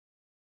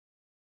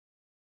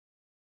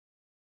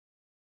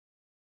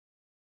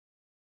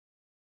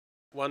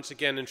once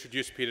again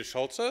introduce Peter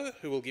Scholze,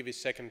 who will give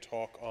his second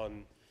talk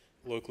on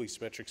locally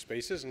symmetric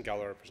spaces and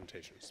Galois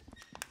representations.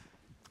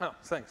 Oh,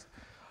 thanks.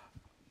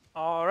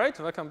 All right,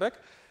 welcome back.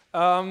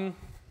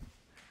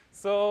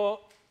 So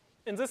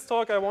in this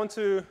talk, I want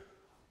to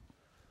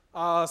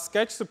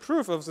sketch the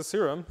proof of the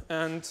theorem.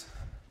 And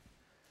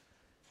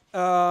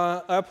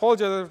I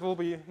apologize, it will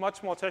be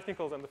much more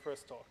technical than the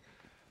first talk.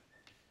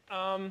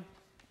 So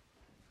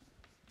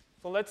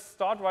let's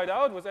start right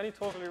out with any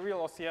totally real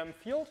OCM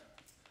field.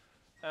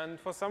 And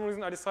for some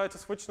reason, I decided to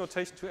switch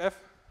notation to F.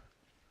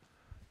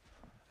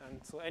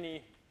 And so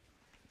any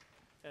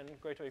n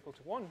greater or equal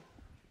to 1.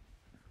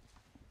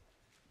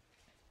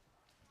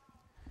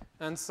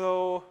 And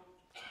so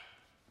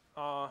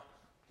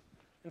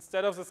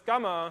instead of this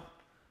gamma,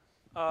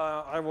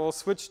 I will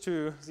switch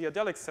to the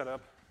adelic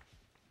setup.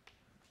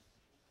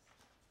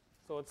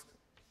 So it's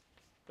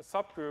the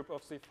subgroup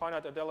of the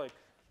finite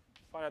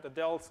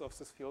adels of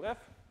this field F.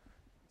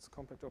 It's a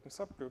compact open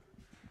subgroup.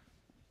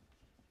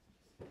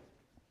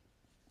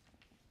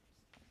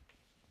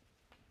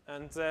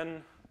 And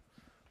then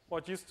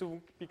what used to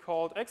be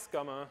called x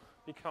gamma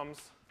becomes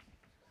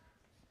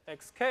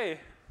xk.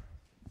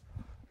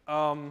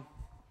 So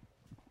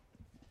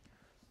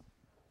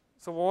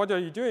what are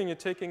you doing? You're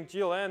taking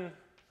GLN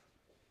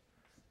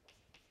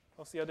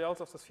of the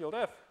adels of this field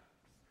F.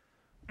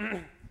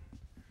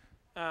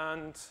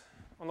 And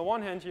on the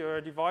one hand, you're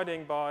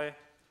dividing by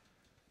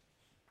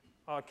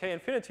k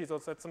infinity, so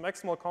that's a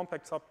maximal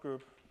compact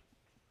subgroup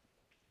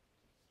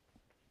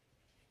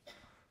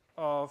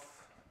of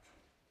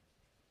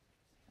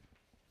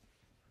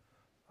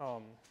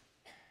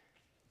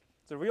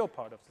the real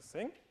part of this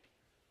thing.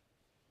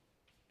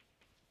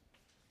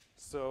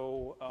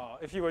 So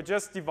if you were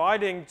just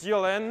dividing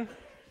GLN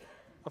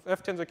of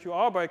F tensor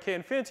QR by k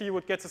infinity, you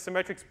would get a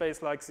symmetric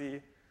space like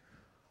the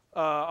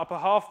upper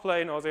half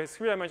plane or the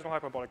three-dimensional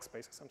hyperbolic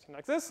space or something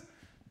like this.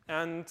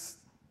 And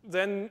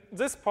then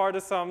this part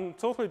is some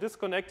totally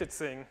disconnected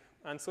thing.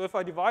 And so if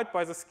I divide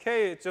by this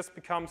k, it just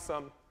becomes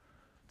some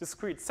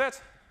discrete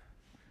set.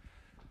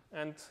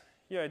 And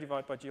here I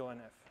divide by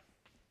GLN F.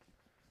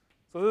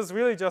 So this is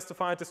really just a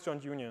finite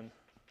disjoint union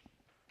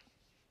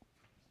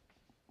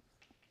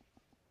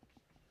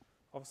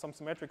of some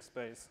symmetric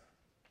space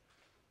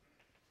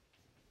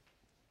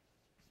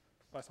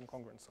by some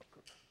congruent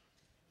subgroup.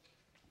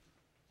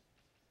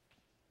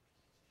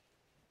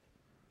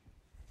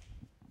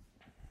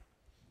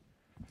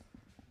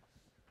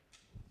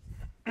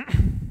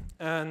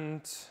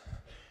 And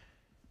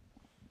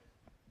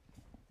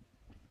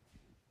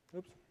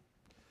oops.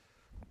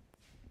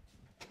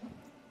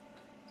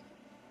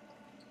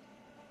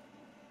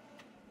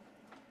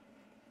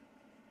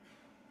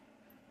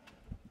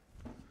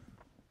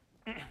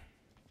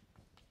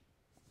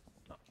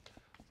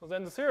 So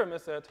then the theorem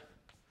is that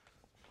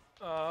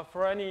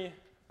for any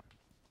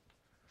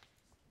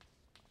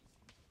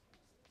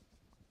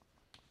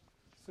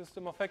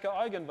system of Hecke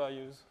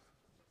eigenvalues,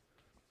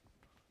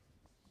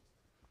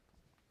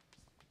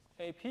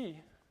 AP,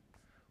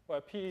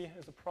 where P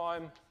is a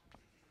prime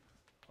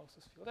of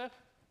this field F,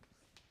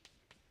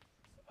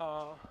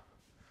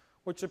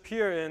 which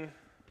appear in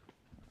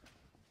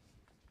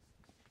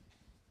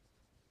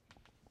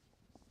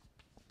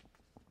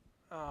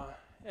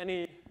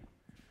any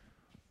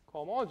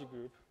cohomology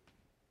group,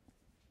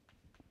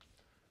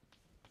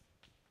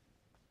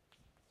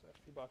 so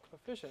FP bar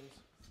coefficients,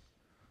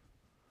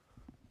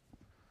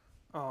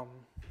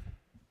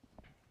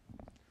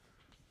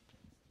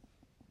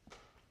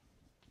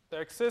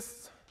 there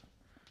exists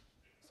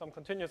some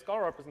continuous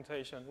Galois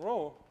representation,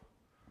 rho,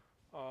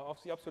 of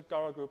the absolute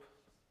Galois group of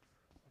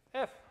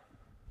F.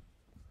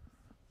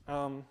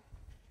 To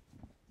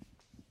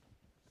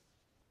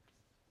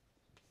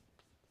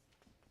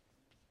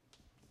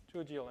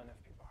a GLN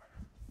FP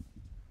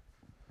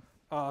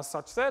bar.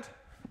 Such that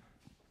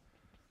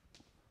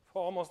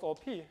for almost all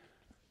P,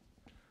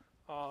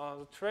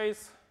 the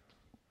trace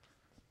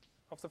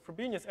of the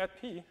Frobenius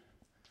at P,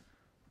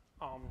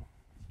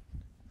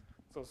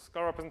 so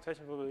scalar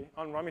representation will be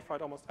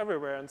unramified almost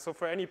everywhere. And so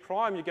for any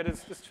prime, you get a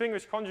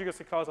distinguished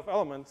conjugacy class of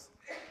elements,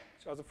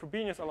 which are the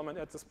Frobenius element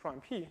at this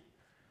prime P.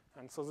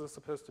 And so this is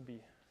supposed to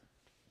be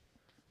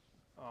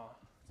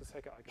this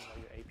Hecke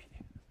eigenvalue AP.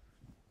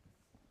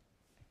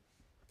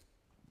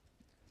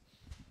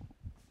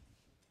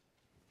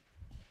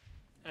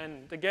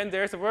 And again,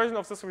 there's a version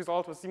of this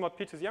result with Z mod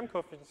P to the M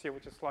coefficients here,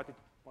 which is slightly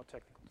more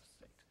technical to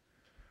state.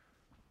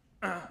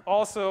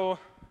 Also,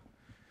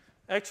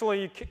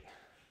 actually,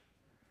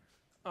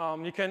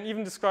 you can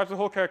even describe the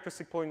whole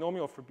characteristic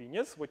polynomial of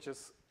Frobenius, which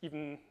is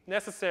even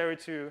necessary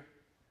to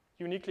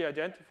uniquely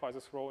identify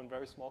this rho in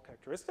very small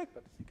characteristic,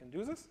 but you can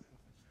do this.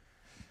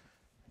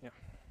 Yeah.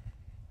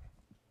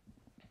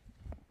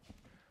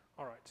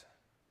 All right.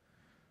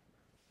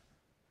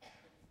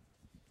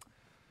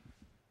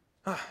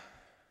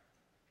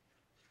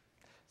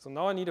 So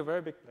now I need a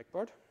very big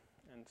blackboard,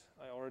 and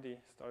I already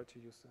started to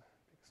use the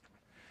biggest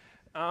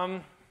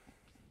one.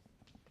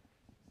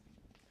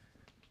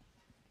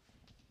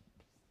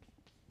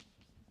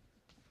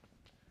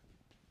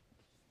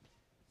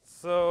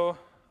 So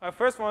I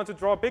first wanted to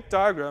draw a big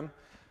diagram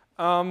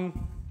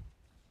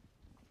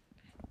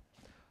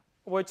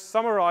which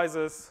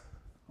summarizes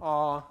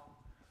how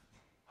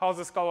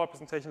this Galois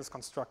representation is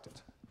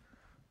constructed.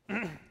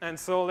 And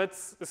so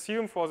let's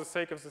assume for the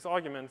sake of this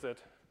argument that,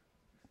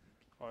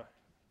 or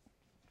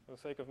for the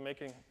sake of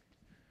making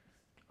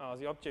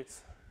the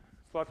objects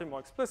slightly more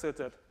explicit,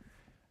 that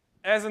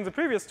as in the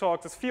previous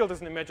talk, this field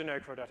is an imaginary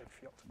quadratic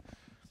field.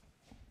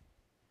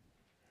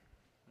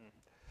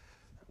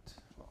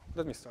 Well,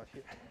 let me start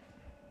here.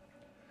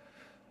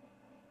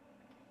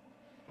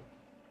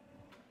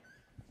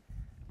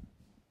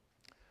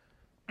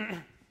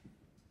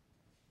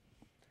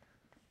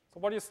 So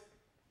what you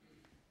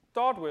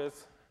start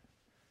with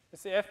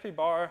is the FP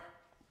bar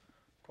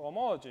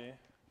cohomology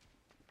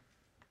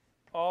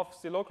of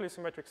the locally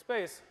symmetric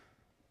space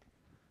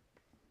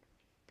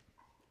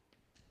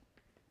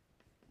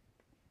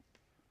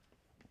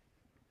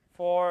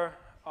for,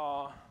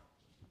 well,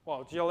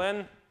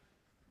 GLN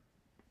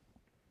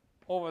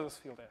over this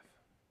field F.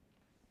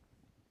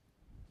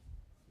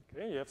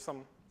 Okay, you have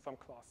some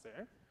class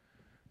there.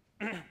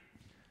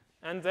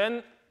 And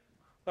then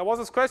there was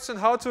this question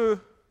how to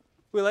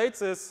relate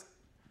this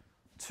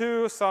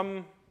to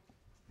some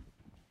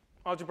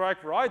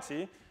algebraic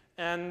variety.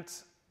 And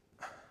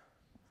I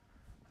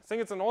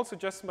think it's an old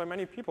suggestion by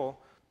many people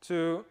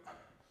to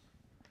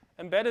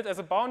embed it as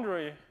a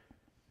boundary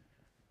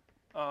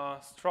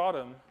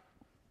stratum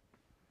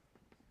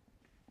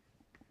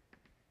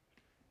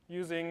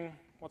using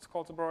what's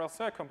called the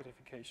Borel-Serre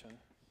compactification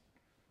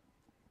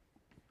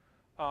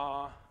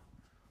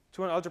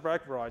to an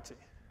algebraic variety.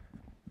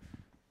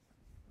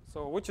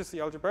 So which is the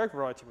algebraic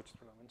variety which is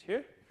relevant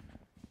here?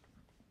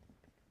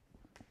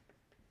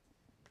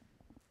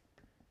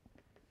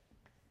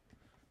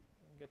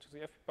 We get to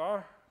the F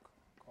bar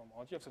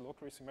cohomology of the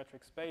locally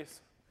symmetric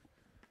space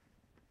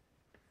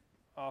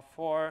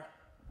for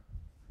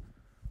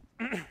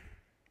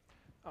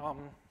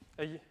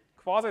a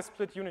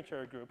quasi-split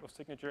unitary group of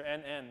signature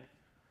NN,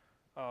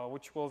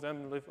 which will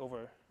then live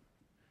over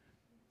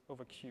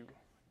Q.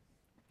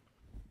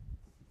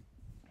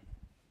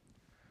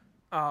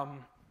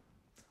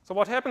 So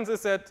what happens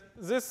is that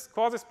this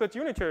quasi-split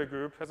unitary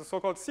group has a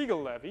so-called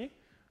Siegel levy,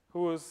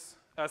 who is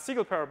a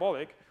Siegel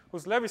parabolic,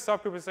 whose levy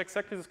subgroup is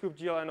exactly this group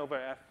GLN over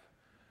F.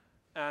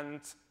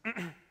 And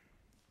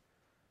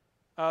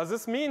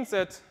this means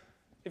that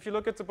if you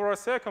look at the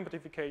Borel-Serre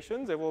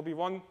compactification, there will be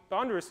one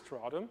boundary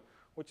stratum,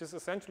 which is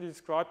essentially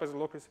described as a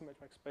locally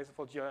symmetric space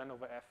for GLN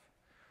over F.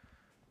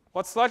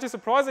 What's slightly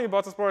surprising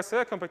about this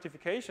Borel-Serre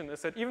compactification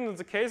is that even in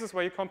the cases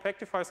where you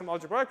compactify some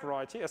algebraic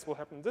variety, as will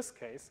happen in this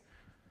case,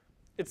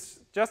 it's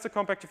just a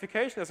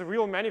compactification as a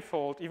real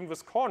manifold, even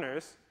with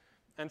corners.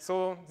 And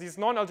so these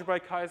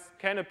non-algebraic chi's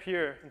can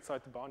appear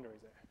inside the boundary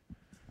there.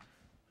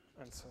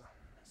 And so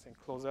I think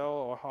Clausel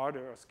or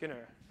Harder or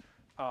Skinner,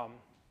 I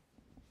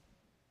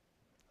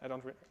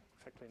don't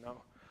exactly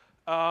know,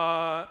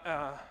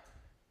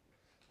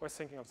 was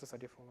thinking of this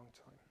idea for a long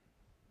time.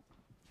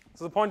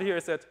 So the point here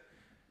is that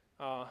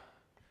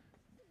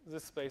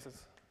this space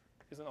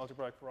is an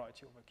algebraic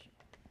variety over Q.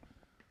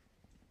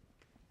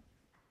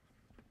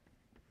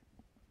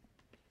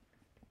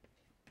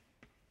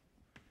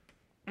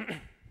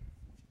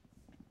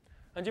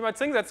 And you might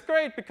think that's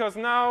great because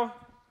now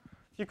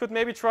you could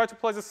maybe try to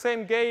play the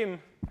same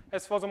game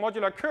as for the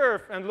modular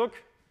curve and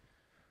look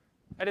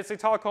at its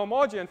étale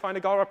cohomology and find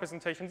a Galois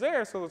representation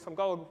there, so some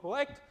Galois will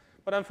act.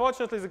 But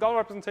unfortunately, the Galois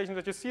representation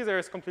that you see there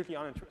is completely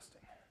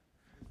uninteresting.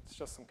 It's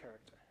just some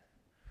character.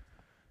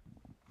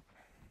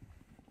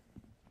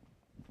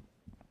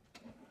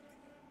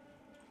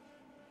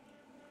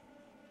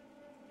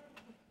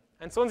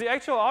 And so in the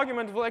actual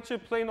argument, it will actually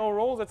play no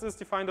role that this is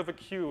defined over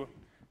Q.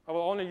 I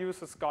will only use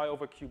this guy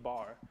over Q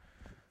bar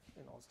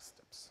in all the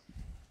steps.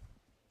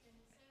 Can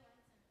you say why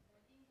it's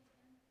an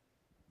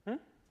embedding? Hmm?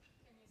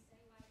 Can you say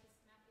why this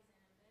map is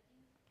an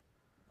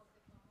embedding of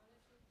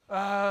the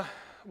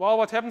cohomology? Well,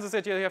 what happens is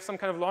that you have some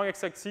kind of long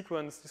exact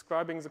sequence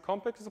describing the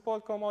complex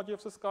support cohomology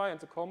of this guy and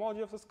the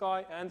cohomology of this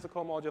guy and the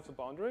cohomology of the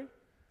boundary.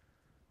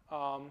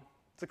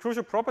 The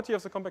crucial property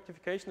of the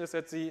compactification is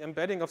that the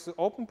embedding of the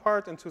open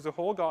part into the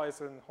whole guy is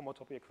an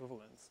homotopy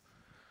equivalence.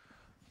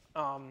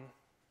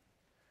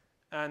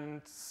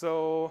 And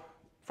so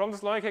from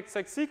this long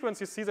exact sequence,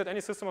 you see that any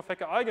system of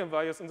Hecke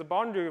eigenvalues in the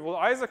boundary will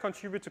either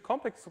contribute to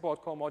complex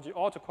support cohomology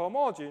or to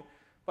cohomology.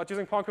 But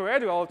using Poincare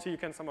duality, you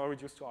can somehow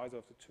reduce to either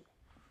of the two.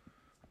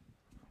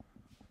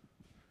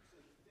 So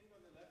the thing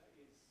on the left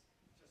is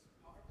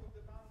just part of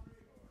the boundary?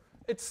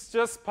 Or? It's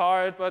just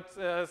part, but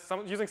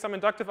using some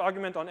inductive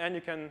argument on n, you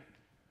can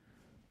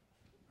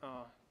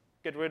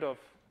get rid of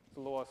the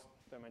lower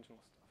dimensional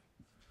stuff.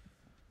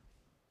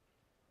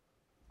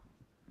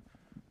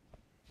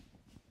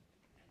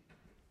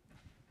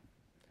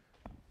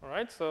 All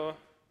right, so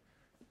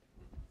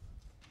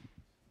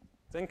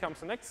then comes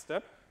the next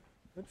step.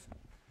 Oops.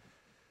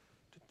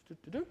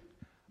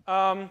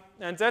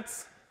 And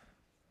that's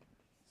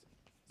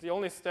the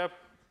only step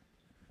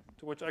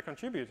to which I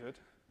contributed.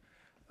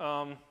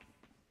 A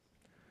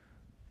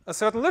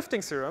certain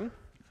lifting theorem,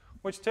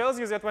 which tells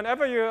you that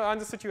whenever you're in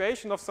the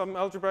situation of some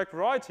algebraic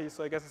variety,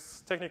 so I guess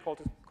it's technically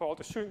called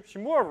a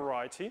Shimura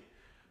variety,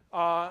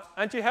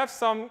 and you have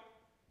some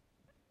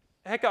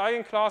Hecke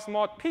eigenclass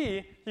mod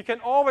P, you can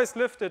always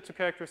lift it to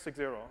characteristic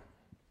 0.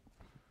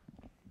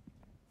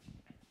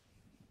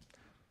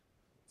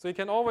 So you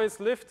can always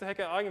lift the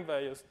Hecke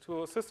eigenvalues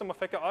to a system of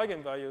Hecke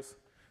eigenvalues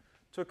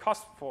to a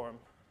cusp form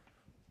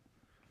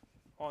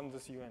on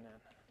this UNN.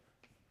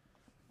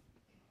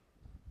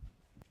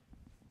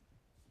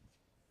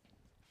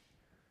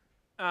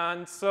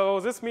 And so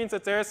this means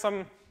that there is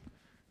some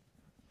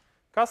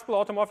cuspal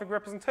automorphic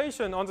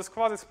representation on this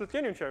quasi-split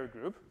unitary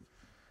group.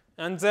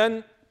 And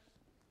then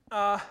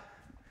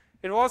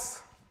it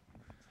was,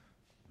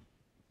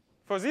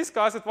 for these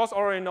guys, it was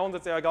already known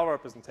that they are Galois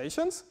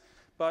representations.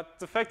 But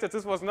the fact that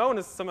this was known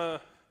is a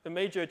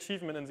major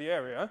achievement in the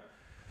area,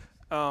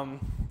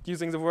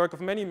 using the work of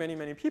many, many,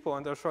 many people.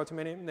 And I'll try to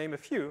name a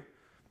few.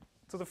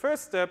 So the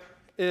first step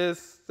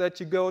is that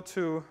you go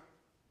to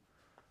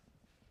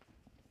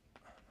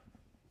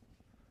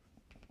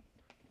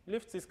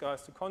lift these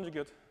guys to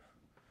conjugate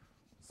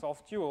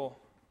self-dual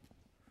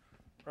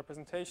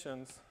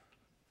representations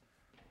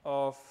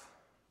of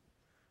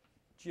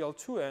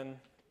GL2n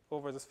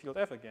over this field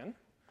F again.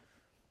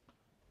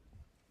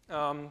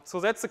 So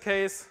that's the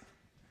case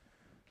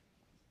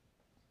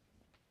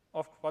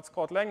of what's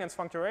called Langland's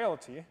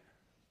functoriality,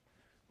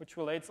 which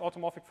relates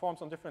automorphic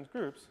forms on different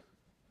groups,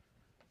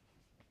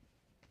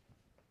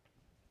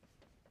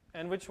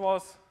 and which we're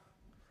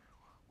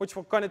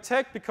going to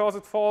take because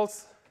it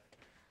falls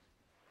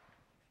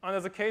under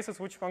the cases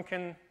which one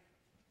can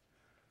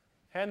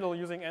handle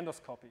using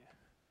endoscopy.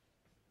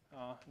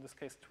 In this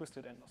case,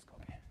 twisted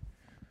endoscopy.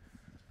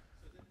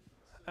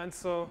 And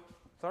so,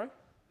 sorry?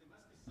 There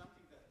must be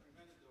something that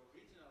prevented the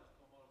original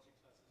cohomology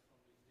classes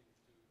from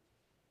lifting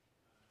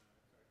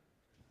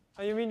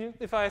to You mean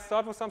if I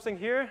start with something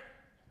here,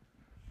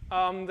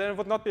 then it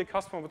would not be a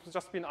cusp form, it would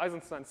just be an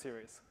Eisenstein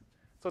series.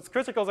 So it's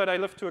critical that I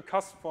lift to a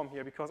cusp form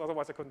here, because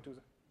otherwise I couldn't do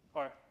it.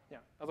 Or, yeah,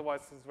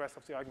 otherwise the rest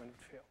of the argument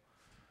would fail.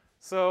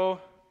 So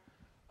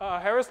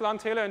Harris, Land,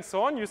 Taylor, and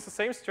so on use the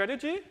same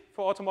strategy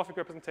for automorphic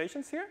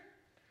representations here.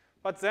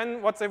 But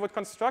then what they would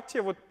construct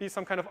here would be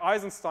some kind of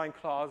Eisenstein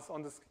class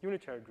on this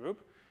unitary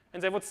group.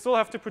 And they would still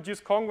have to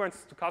produce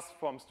congruence to cusp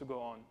forms to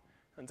go on.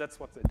 And that's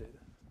what they did.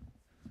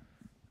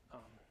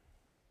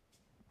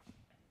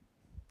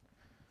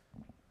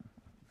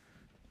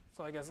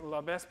 So I guess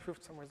Labesse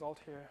proved some result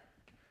here.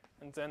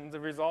 And then the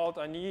result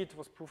I need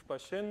was proved by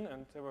Shin,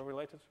 and there were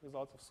related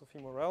results of Sophie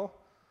Morel.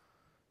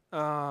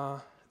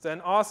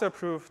 Then Arthur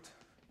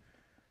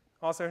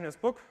in his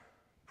book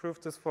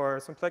proved this for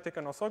symplectic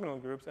and orthogonal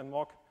groups, and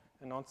Mock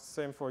announced the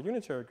same for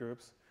unitary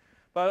groups.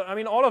 But I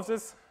mean, all of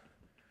this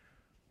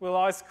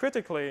relies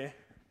critically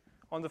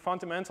on the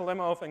fundamental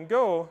lemma of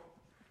Ngo,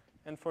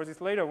 and for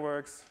these later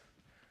works,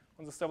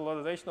 on the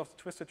stabilization of the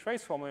twisted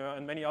trace formula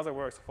and many other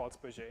works of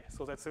Waltz-Berger.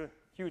 So that's a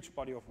huge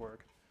body of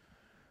work.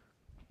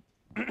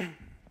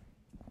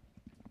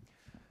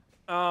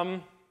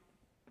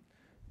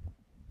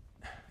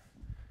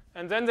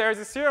 And then there's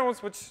these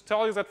theorems which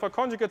tell you that for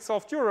conjugate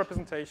self-dual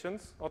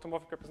representations,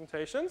 automorphic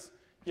representations,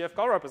 you have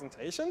Galois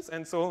representations.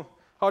 And so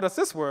how does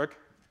this work?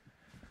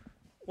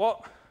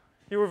 Well,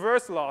 you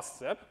reverse the last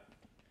step.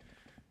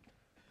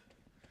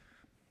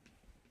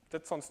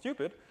 That sounds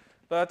stupid.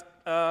 But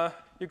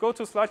you go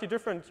to a slightly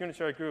different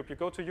unitary group. You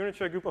go to a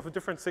unitary group of a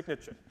different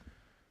signature.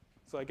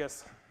 So I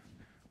guess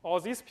all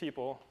these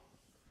people,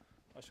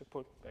 I should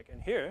put back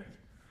in here,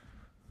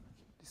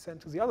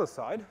 descend to the other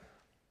side.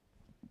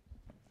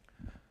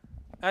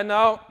 And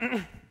now,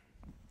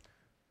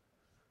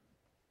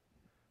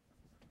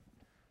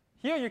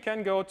 here you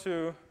can go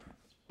to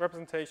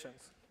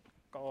representations,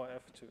 Galois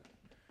F to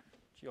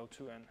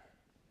GL2n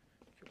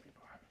QP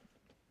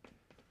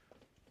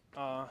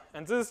bar.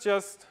 And this is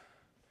just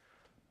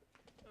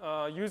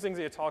using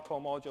the étale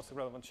cohomology of the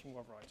relevant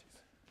Shimura varieties.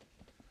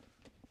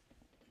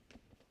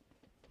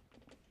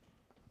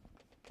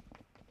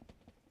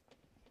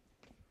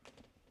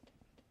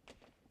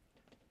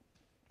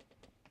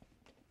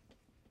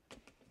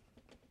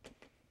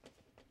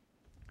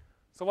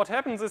 So what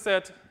happens is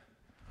that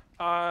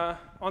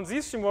on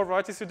these Shimura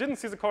varieties, you didn't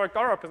see the correct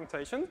Galois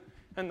representation,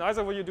 and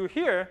neither will you do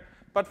here.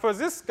 But for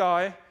this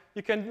guy,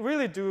 you can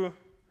really do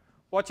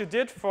what you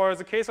did for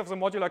the case of the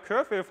modular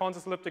curve, where you found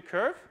this elliptic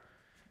curve.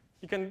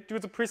 You can do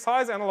the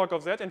precise analog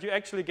of that, and you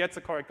actually get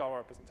the correct Galois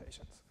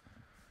representations.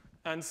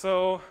 And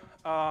so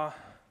I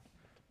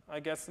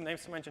guess the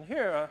names to mention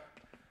here are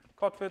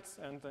Kottwitz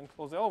and then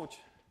Clausel, which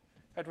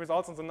had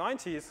results in the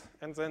 90s,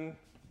 and then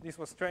these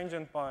were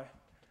strengthened by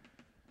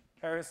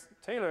Harris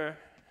Taylor,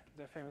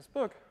 their famous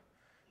book,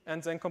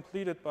 and then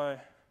completed by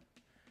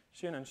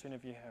Shin and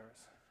Genevieve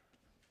Harris.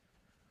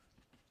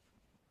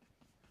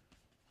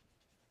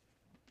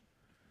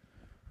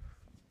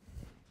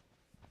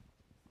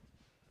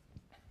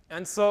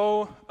 And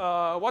so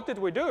what did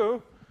we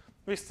do?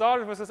 We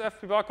started with this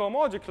FP bar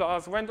cohomology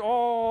class, went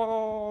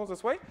all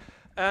this way,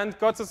 and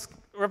got this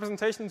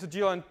representation into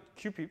GL and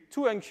QP,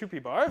 2n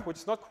QP bar, which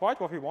is not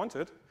quite what we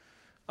wanted.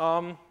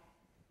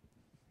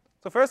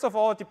 So first of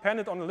all, it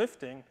depended on the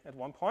lifting at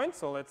one point.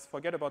 So let's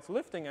forget about the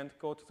lifting and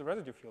go to the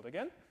residue field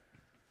again.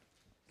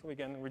 So we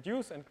can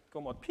reduce and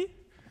go mod P.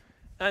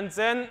 And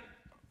then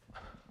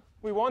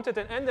we wanted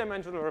an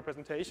n-dimensional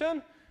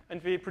representation,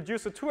 and we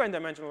produced a 2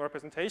 n-dimensional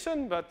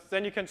representation, but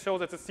then you can show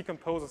that this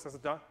decomposes as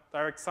a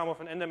direct sum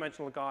of an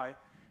n-dimensional guy,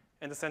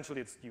 and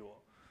essentially it's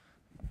dual.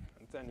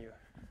 And then you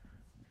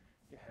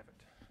have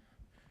it.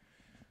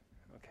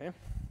 Okay.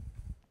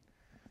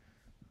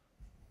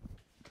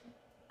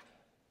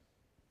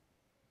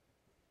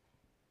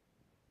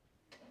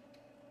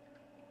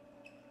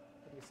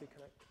 Let me see,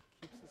 can I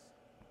keep this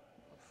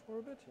up for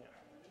a bit? Yeah.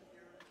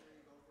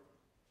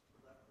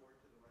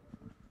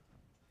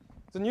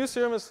 The new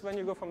theorem is when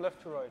you go from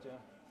left to right, yeah.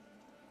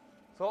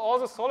 So all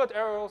the solid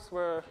arrows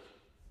were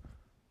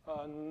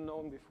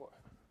known before.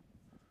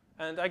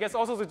 And I guess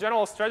also the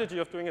general strategy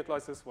of doing it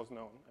like this was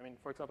known. I mean,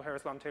 for example,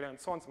 Harris, Lam, Taylor, and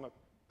so on, some have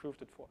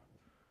proved it for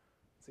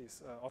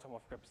these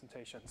automorphic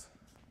representations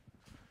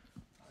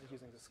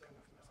using this kind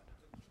of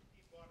method.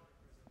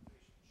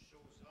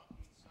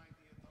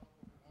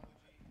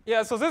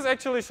 Yeah, so this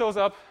actually shows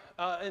up.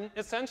 In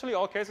essentially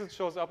all cases, it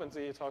shows up in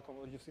the talk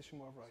homology of the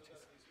Shimura varieties.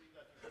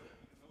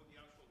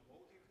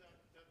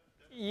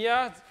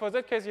 Yeah, for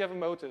that case, you have a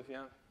motive,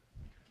 yeah.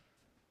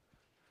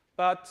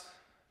 But,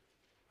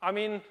 I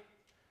mean,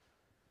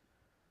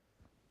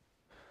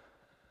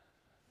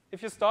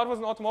 if you start with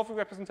an automorphic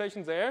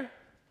representation there,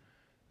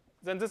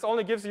 then this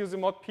only gives you the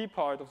mod P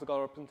part of the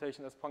Galois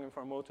representation as Pong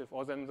for a motive,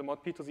 or then the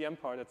mod P to the M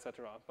part,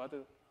 etc. But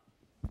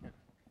yeah.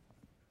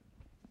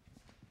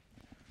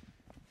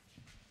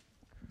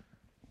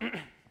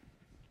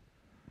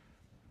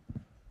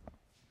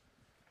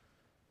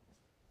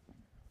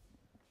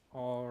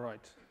 All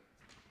right.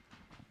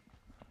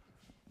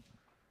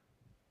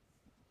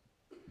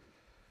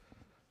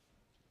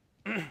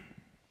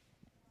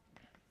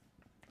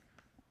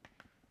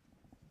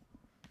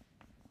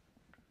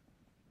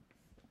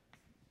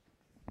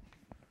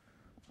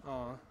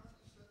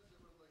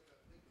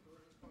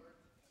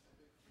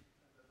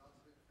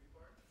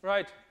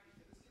 Right. It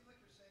seems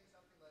like you're saying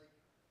something like,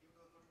 even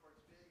though the first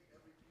part's big,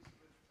 every piece of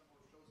it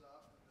somehow shows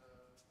up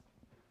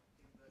in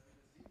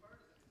the Z part.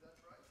 Is that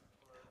right?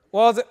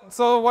 Well,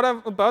 so what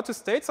I'm about to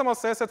state somehow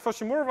says that for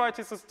Shimura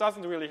varieties, this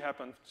doesn't really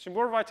happen.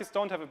 Shimura varieties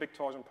don't have a big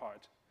torsion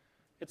part.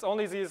 It's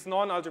only these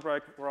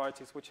non-algebraic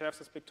varieties which have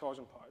this big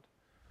torsion part.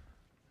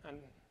 And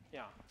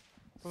yeah.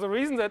 So the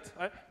reason that,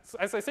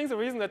 as I think the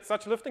reason that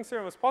such lifting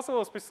theorem is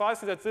possible is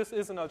precisely that this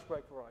is an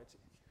algebraic variety.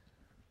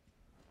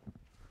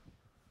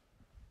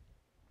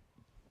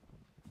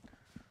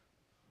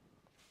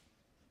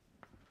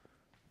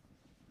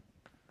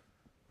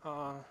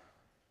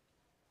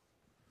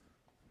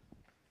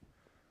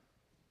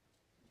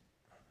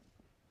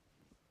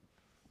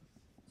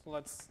 So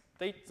let's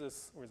state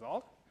this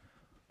result.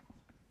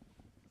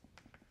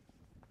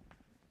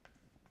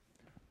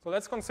 So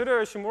let's consider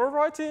a Shimura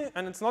variety,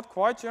 and it's not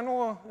quite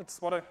general. It's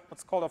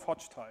what's called a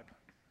Hodge type.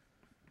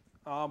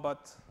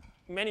 But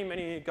many,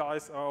 many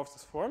guys are of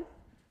this form.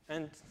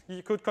 And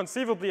you could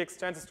conceivably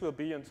extend this to a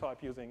Billion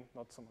type using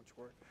not so much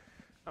work.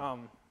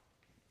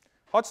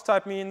 Hodge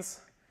type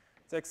means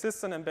there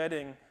exists an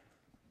embedding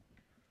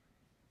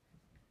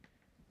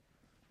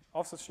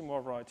of the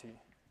Shimura variety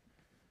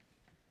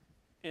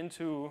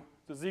into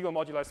the Siegel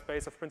moduli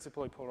space of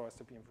principally polarized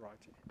abelian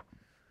variety.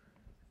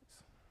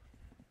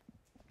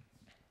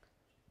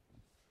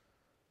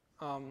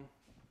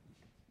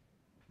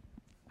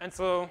 And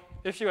so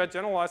if you had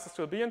generalized this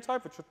to a Billion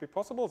type, which should be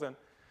possible, then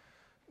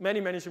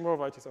many, many Shimura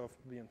varieties are of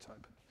Billion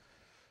type,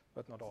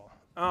 but not all.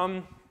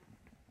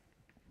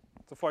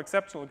 So for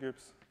exceptional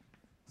groups,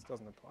 this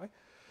doesn't apply.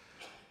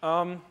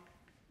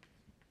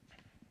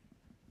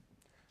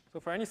 So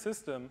for any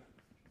system,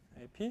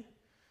 AP,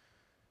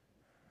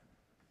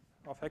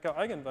 of Hecker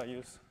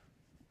eigenvalues,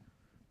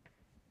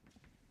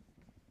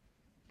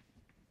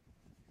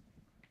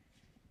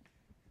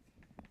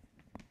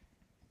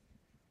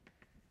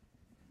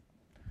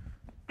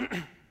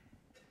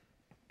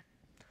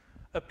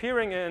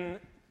 appearing in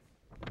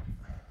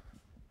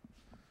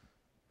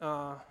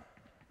the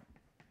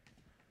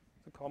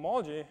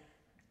cohomology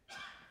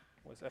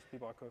with FP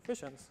bar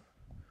coefficients,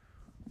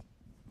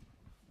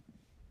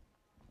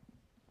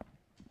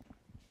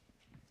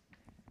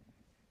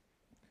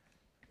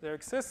 there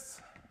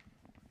exists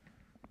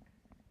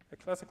a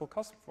classical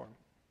cusp form.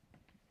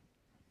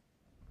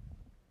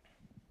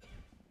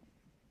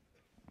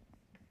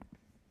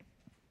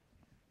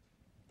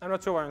 I'm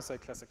not sure why I say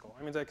classical.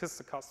 I mean, there exists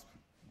a cuspal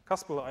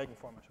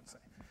eigenform, I should say.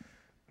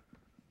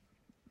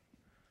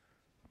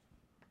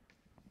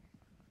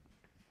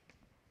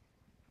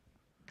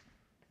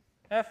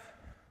 F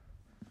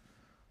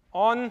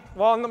on,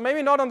 well,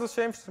 maybe not on the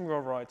same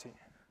Shimura variety.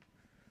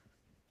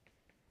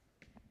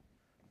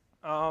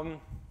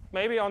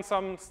 Maybe on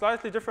some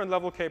slightly different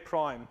level K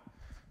prime.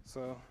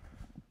 So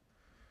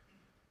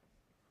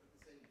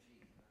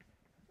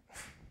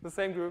the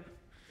same group.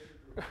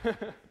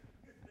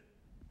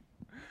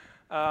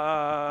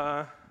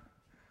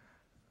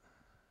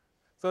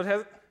 So it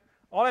has,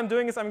 all I'm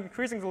doing is I'm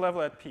increasing the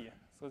level at P.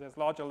 So there's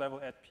larger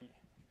level at P.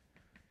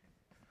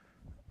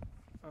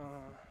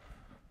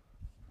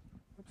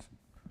 Oops.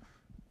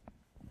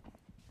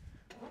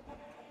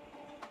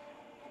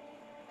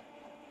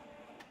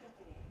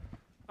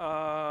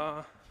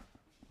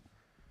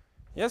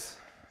 Yes,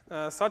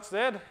 such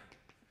that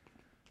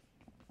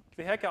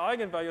the Hecke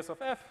eigenvalues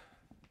of F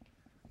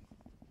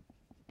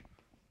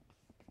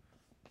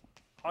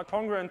are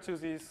congruent to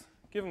these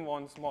given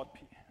ones mod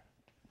P.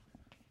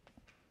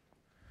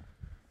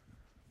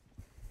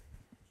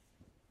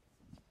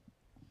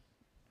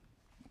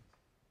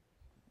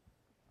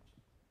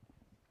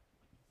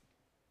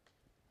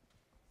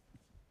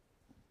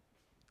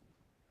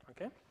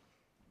 Okay.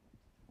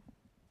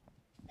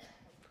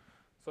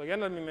 So again,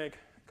 let me make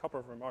a couple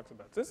of remarks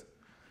about this.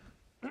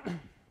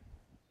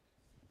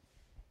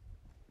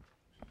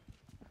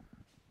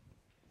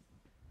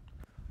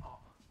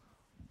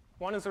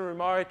 One is a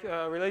remark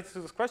related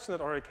to this question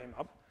that already came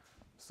up.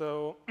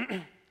 So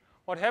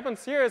what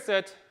happens here is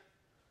that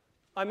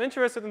I'm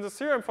interested in the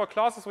theorem for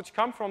classes which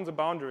come from the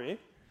boundary.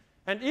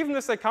 And even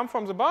if they come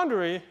from the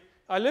boundary,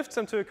 I lift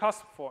them to a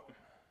cusp form.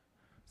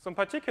 So in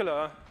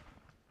particular,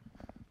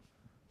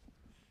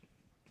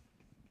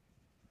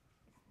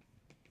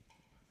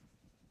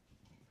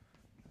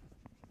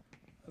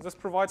 this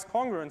provides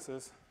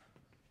congruences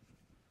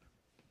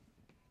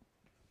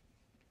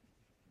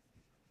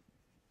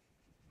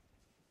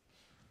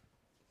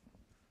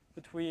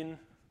between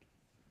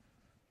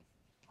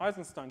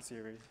Eisenstein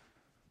series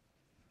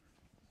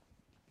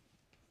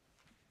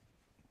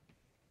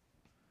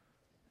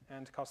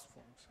and cusp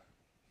forms.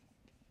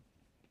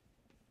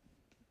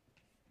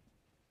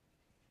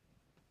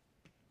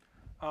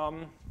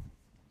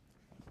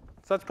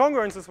 Such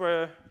congruences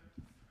were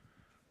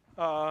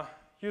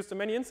used in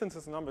many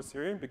instances in number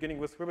theory, beginning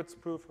with Ribot's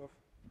proof of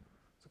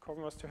the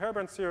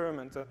Korvin-Morse-Herbrand theorem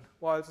and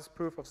Wiles'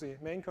 proof of the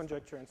main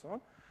conjecture and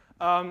so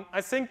on.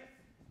 I think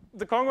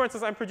the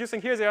congruences I'm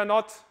producing here, they are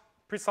not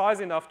precise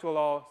enough to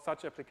allow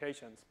such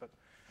applications. But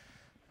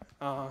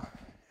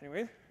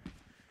anyway,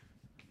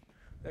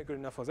 they're good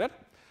enough for that.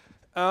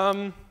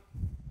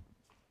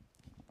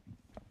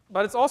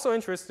 But it's also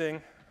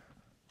interesting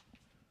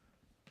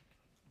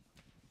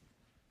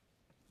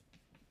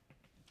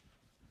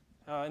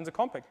in the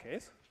compact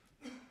case.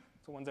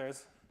 So when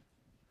there's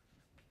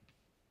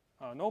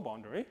no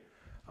boundary,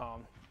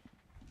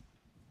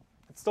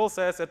 it still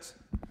says that,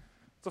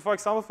 so for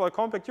example, for a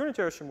compact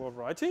unitary Shimura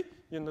variety,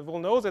 you will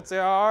know that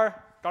there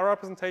are Galois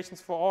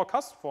representations for all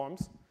cusp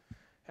forms.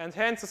 And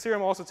hence, the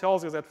theorem also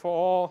tells you that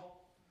for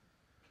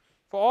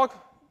all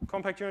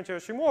compact unitary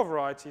Shimura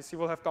varieties, you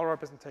will have Galois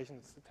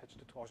representations attached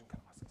to torsion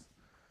classes.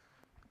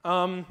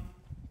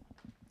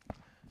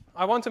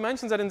 I want to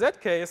mention that in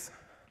that case,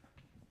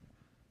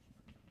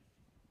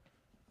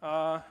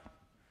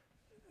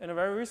 in a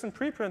very recent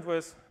preprint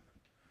with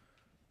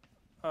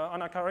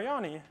Anna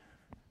Karagiani,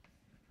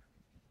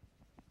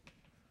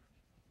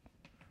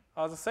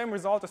 the same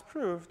result is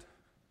proved.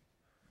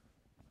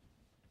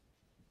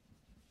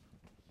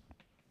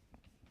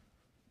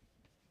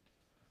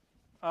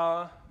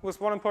 With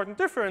one important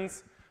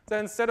difference, that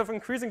instead of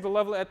increasing the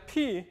level at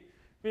P,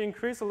 we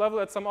increase the level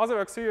at some other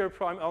auxiliary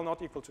prime L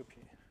not equal to P.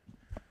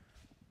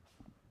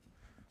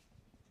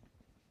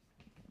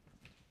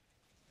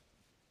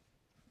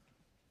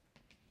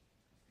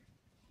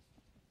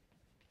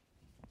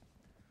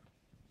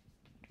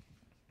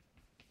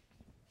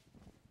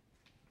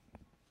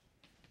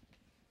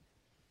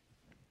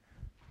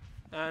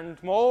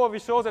 And moreover, we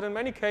show that in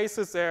many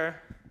cases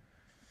there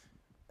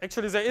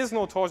is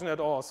no torsion at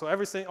all. So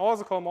everything, all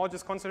the cohomology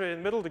is concentrated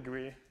in middle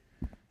degree,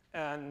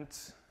 and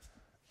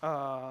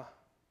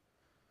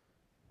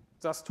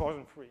thus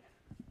torsion free.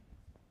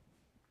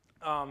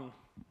 So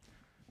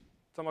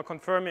I'm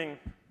confirming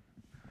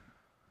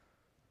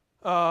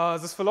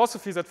this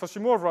philosophy that for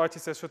Shimura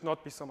varieties there should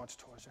not be so much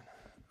torsion.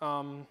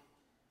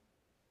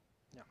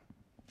 Yeah.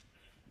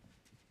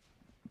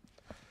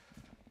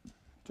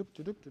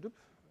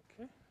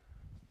 Okay.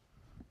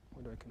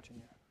 Where do I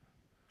continue?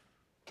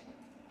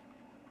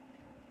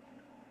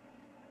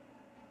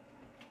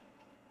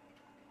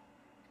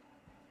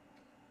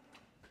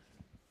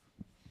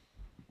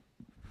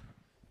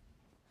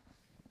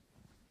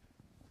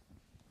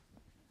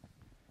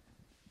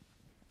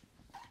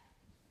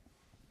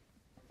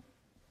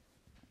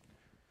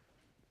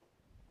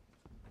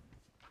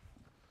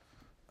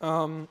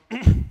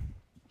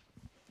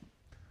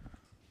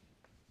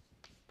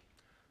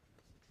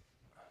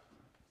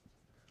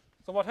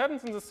 So what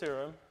happens in this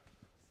theorem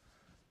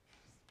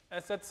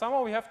is that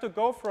somehow we have to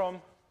go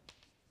from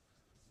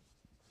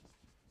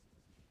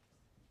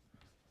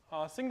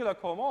singular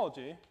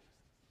cohomology,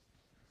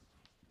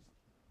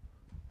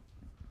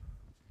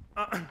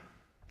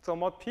 so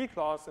mod P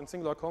class in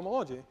singular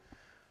cohomology,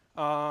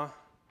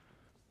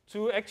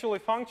 to actually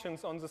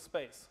functions on the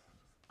space,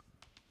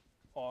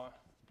 or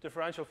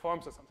differential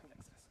forms or something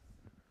like this.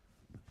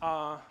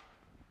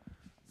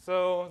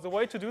 So the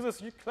way to do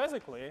this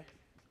classically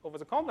over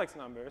the complex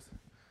numbers,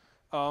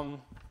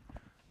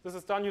 this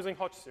is done using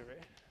Hodge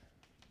theory.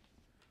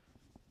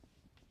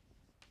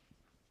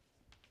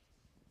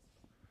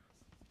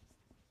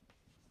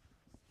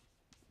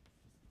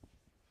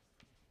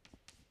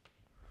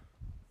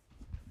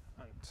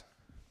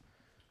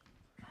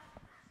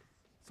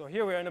 So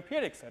here we are in a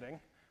p-adic setting.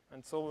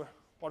 And so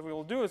what we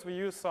will do is we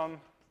use some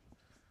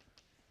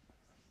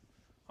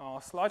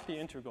slightly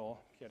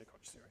integral p-adic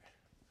Hodge theory.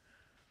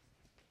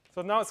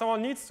 So now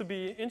someone needs to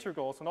be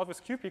integral, so not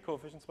with QP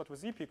coefficients, but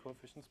with ZP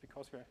coefficients,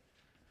 because we're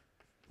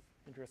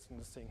interested in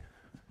this thing,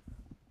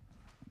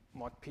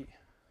 mod P.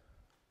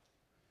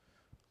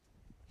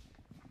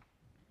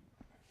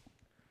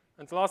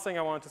 And the last thing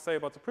I wanted to say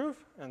about the proof,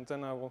 and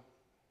then I will,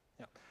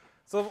 yeah.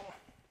 So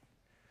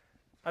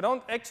I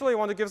don't actually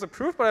want to give the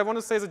proof, but I want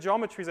to say the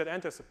geometry that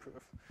enters the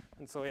proof.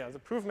 And so yeah, the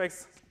proof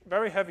makes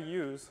very heavy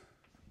use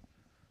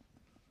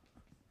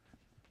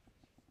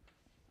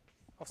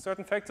of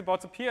certain facts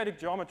about the p-adic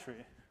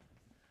geometry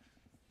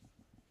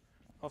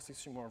of these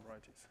Shimura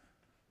varieties.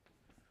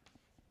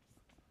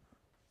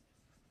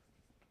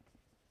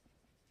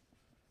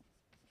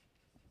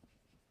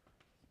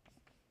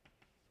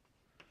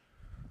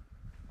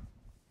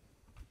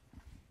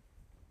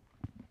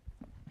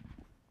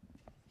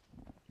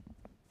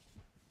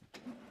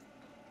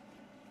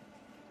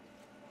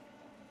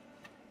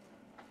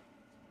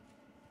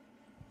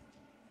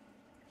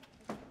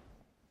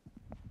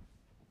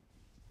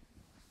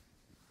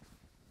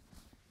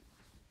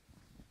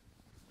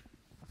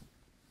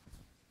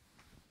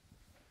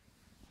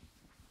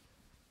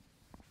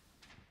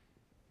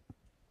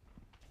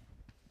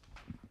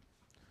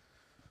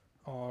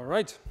 All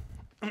right.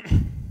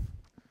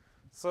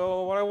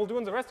 So what I will do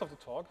in the rest of the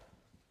talk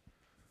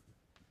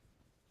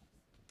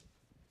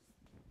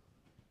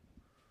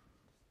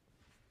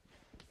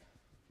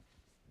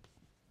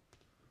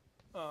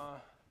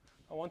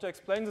I want to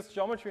explain this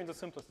geometry in the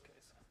simplest case.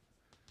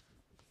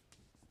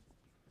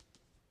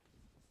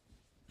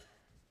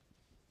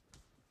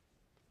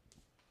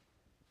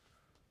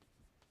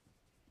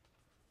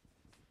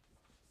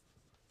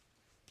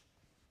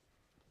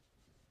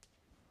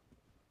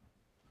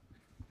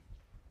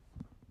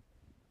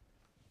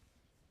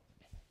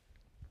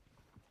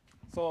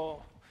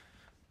 So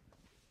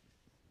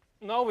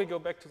now we go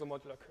back to the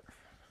modular curve.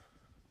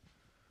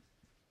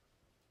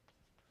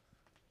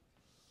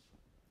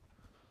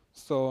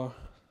 So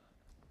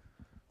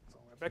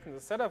we're back in the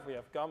setup. We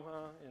have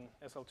gamma in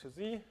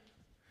SL2Z.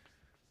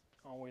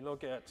 And we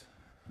look at,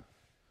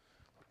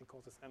 let me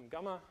call this M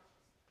gamma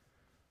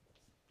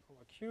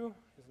over Q,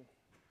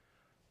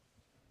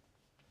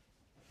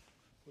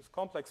 whose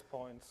complex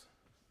points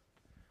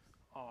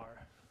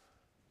are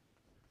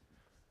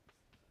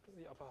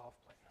the upper half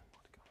plane.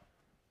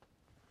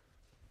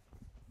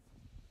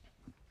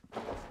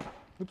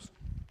 Oops,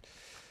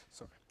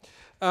 sorry.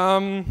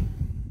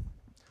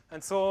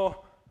 And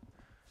so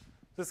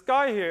this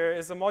guy here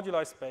is a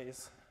moduli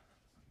space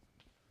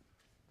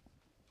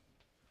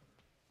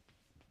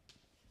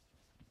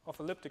of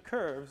elliptic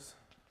curves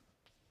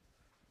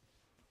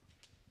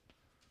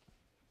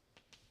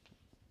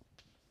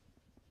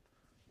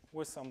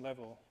with some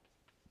level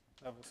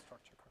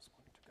structure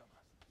corresponding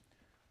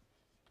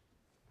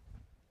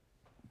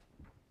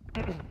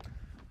to gamma.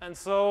 And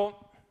so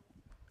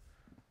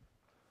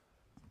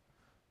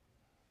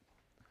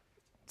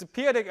the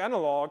p-adic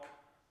analog,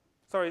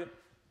 sorry,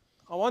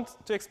 I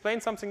want to explain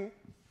something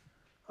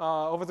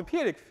over the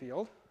p-adic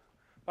field,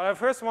 but I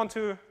first want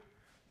to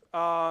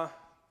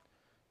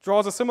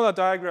draw the similar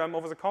diagram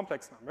over the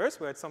complex numbers,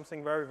 where it's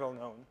something very well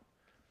known.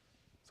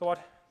 So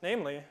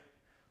namely,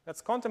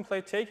 let's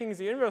contemplate taking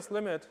the inverse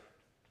limit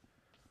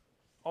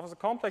of the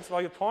complex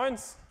value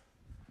points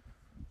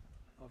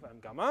of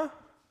M gamma.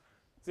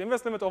 The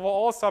inverse limit over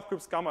all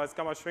subgroups gamma as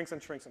gamma shrinks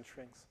and shrinks and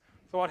shrinks.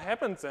 So what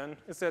happens then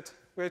is that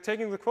we're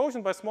taking the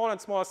quotient by smaller and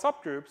smaller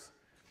subgroups,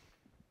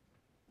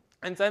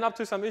 and then up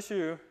to some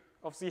issue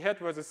of Z hat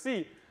versus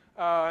Z,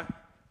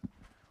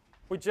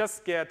 we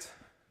just get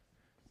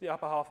the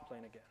upper half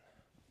plane again.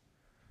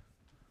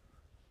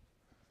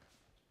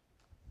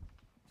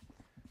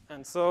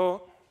 And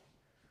so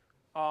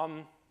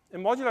in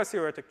modular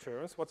theoretic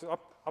terms, what the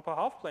upper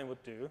half plane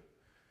would do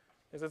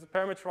is that it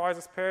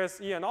parameterizes pairs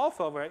E and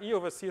alpha, where E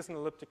over C is an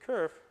elliptic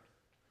curve.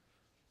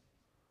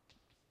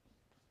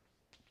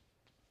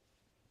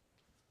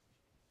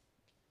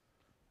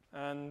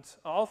 And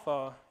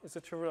alpha is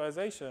a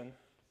trivialization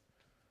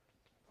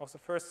of the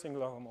first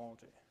singular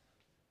homology.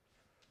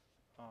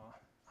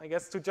 I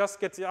guess to just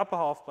get the upper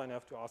half plane, I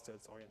have to ask that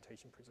it's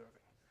orientation preserving.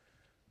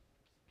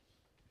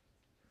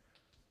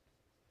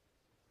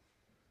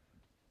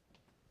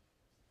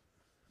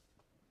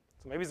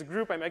 So maybe the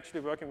group I'm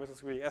actually working with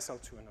is really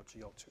SL2 and not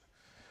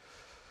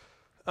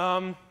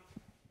GL2.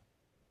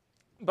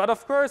 But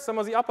of course, some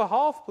of the upper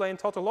half plane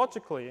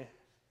tautologically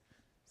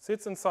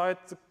sits inside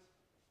the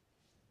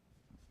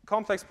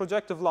complex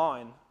projective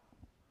line,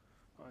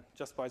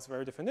 just by its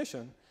very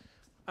definition.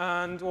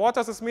 And what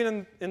does this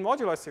mean in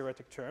modular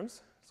theoretic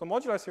terms? So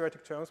modular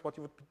theoretic terms, what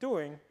you would be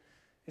doing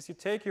is you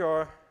take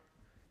your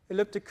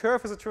elliptic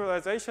curve as a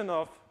trivialization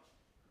of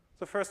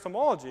the first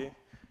homology,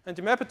 and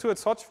you map it to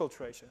its Hodge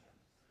filtration.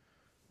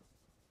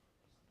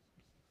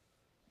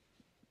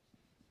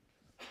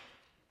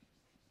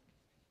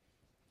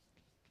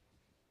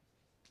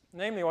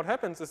 Namely, what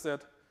happens is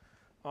that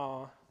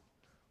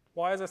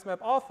y as S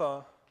map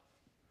alpha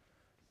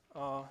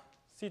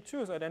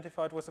C2 is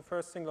identified with the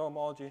first singular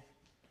homology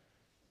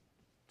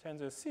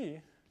tensor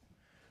C.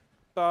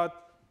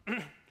 But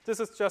this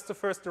is just the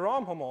first de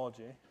Rham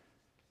homology,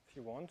 if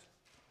you want,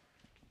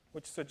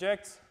 which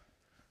surjects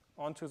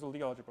onto the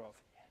Lie algebra of E.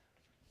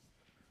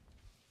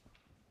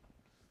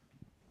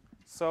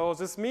 So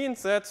this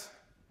means that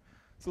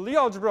the Lie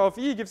algebra of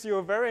E gives you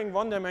a varying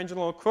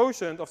one-dimensional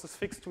quotient of this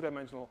fixed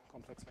two-dimensional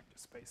complex vector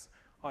space,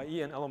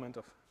 i.e. an element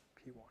of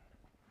P1.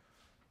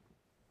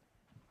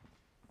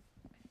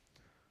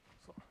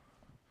 So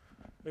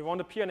we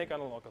want a p-adic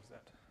analog of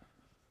that.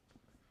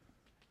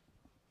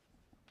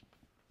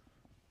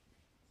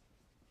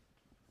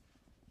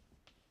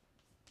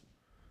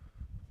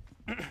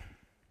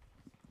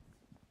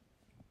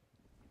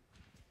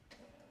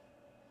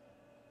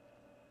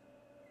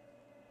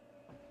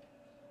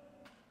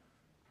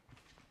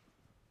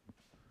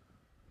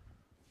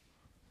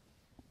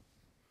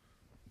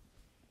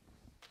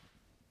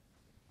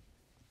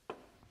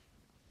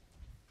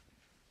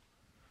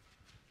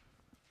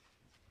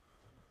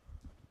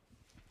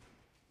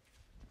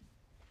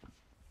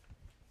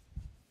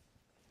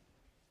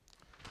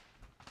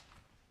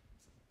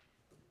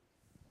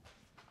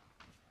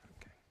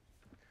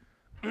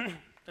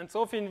 And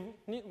so if we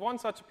need one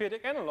such a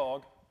p-adic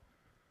analog,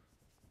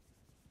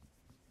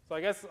 so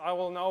I guess I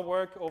will now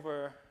work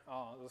over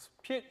this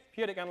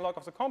p-adic analog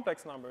of the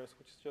complex numbers,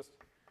 which is just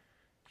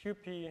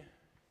QP. You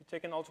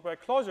take an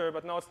algebraic closure,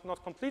 but now it's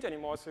not complete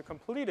anymore, so you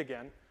complete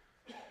again.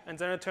 And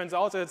then it turns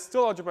out that it's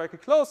still algebraically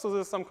closed, so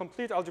there's some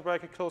complete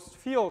algebraically closed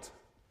field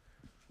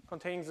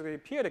containing the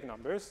p-adic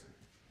numbers,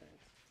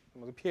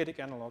 the p-adic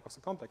analog of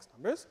the complex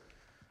numbers.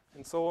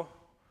 And so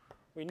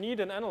we need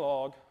an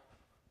analog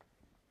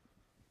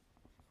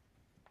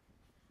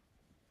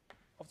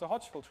of the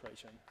Hodge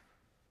filtration.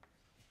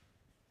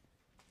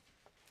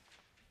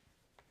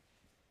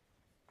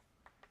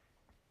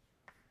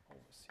 Over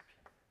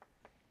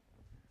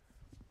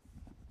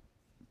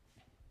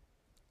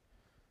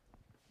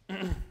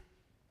CP.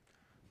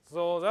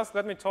 So thus,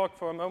 let me talk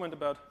for a moment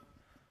about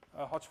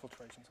Hodge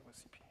filtrations over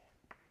CP.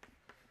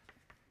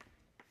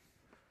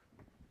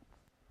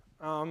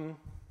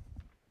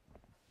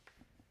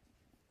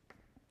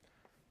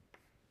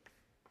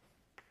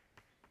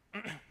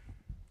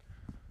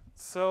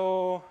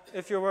 So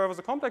if you're aware of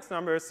the complex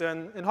numbers,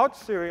 then in Hodge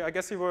theory, I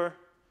guess you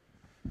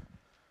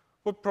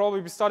would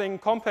probably be studying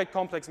compact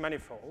complex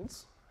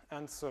manifolds.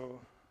 And so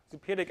the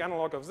p-adic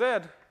analog of Z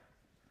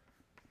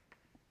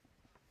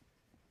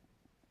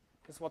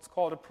is what's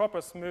called a proper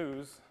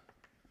smooth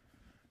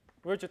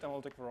rigid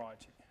analytic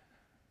variety.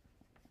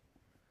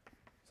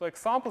 So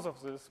examples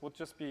of this would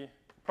just be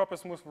proper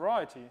smooth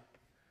variety.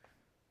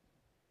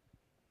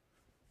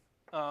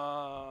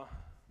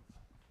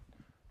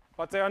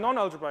 But they are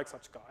non-algebraic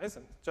such guys,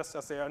 and just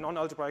as they are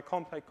non-algebraic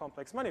compact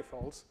complex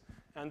manifolds.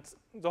 And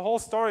the whole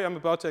story I'm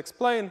about to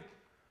explain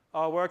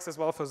works as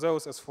well for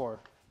those as for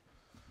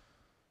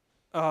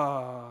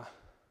the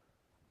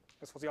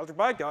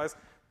algebraic guys.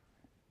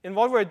 In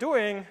what we're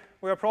doing,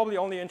 we are probably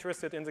only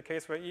interested in the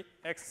case where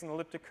X is an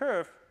elliptic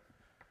curve,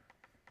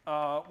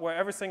 where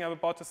everything I'm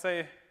about to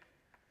say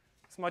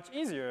is much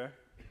easier.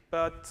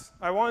 But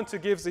I wanted to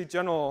give the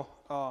general,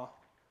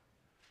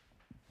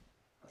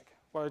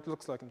 what it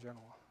looks like in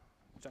general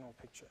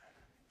picture.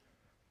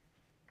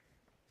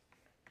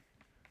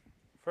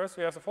 First,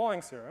 we have the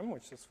following theorem,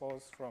 which just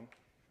follows from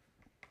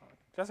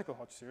classical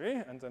Hodge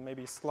theory, and then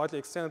maybe slightly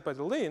extended by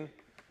the Lean,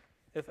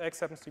 if X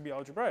happens to be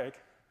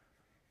algebraic.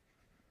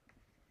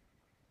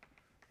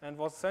 And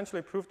was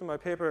essentially proved in my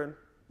paper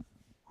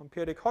on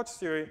p-adic Hodge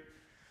theory.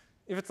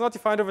 If it's not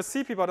defined over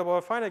CP, but over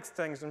a finite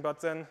extension, but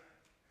then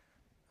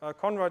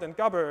Conrad and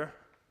Gabber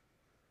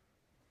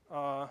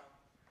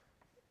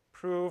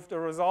proved a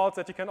result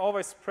that you can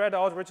always spread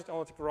out rigid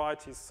analytic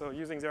varieties. So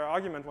using their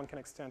argument, one can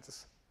extend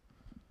this.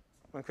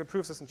 One can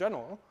prove this in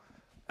general.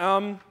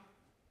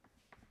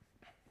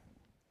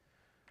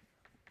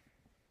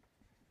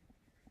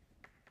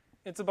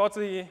 It's about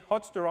the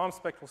Hodge-de Rham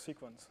spectral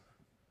sequence.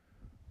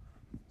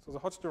 So the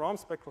Hodge-de Rham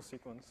spectral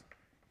sequence,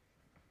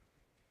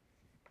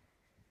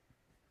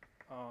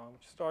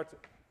 which starts,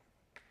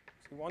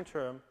 see one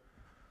term,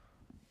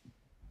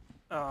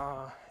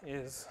 are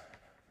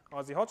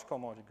the Hodge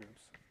cohomology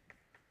groups.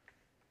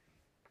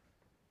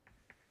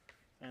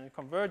 And it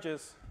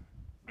converges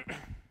to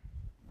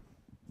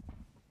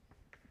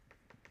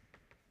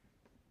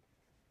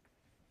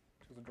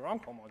the de Rham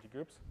cohomology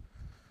groups.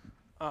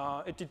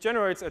 It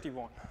degenerates at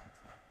E1.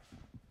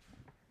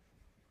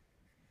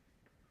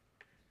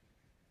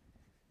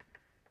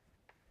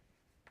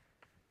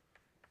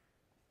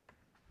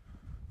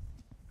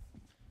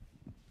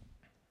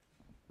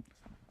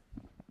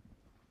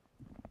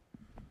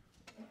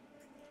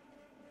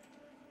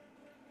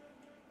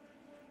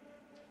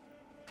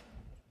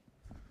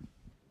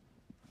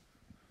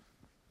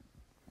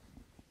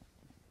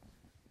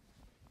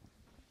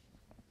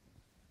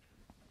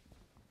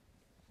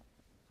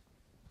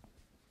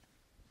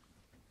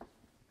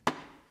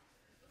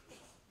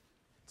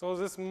 So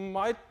this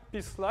might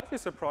be slightly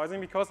surprising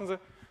because in the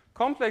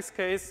complex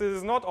case, this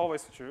is not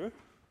always true.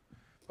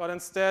 but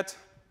instead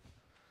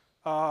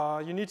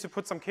you need to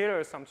put some Kähler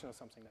assumption or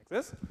something like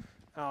this.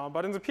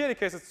 But in the periodic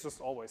case, it's just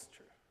always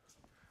true.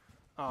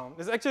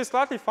 It's actually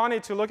slightly funny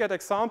to look at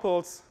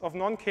examples of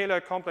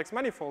non-Kähler complex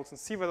manifolds and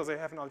see whether they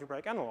have an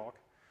algebraic analog.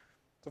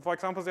 So for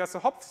example, there's a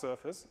Hopf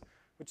surface,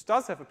 which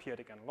does have a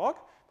periodic analog,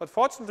 but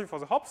fortunately for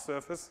the Hopf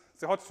surface,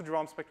 the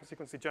Hodge-to-de-Rham spectral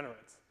sequence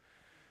degenerates.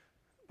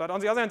 But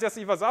on the other hand, there's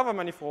the Iwasawa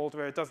manifold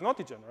where it does not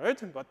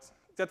degenerate, but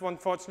that one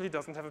fortunately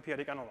doesn't have a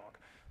periodic analog.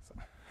 So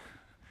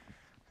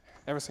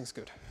everything's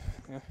good.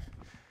 Yeah.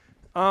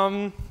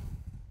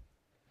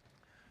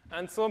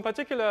 And so in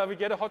particular, we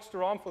get a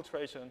Hodge-to-Rham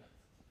filtration.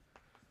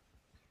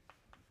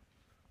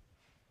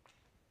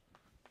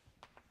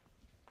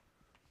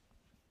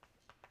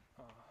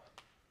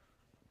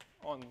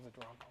 On the de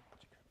Rham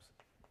homology groups.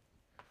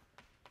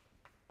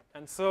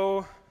 And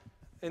so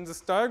in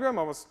this diagram,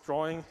 I was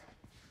drawing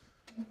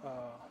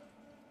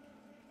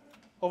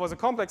over the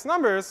complex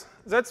numbers.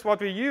 That's what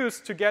we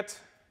use to get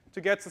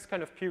this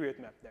kind of period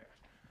map there.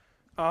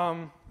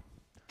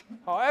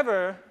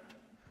 However,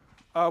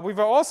 we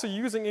were also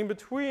using in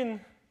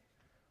between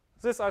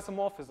this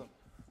isomorphism,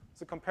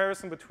 the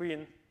comparison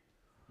between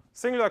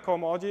singular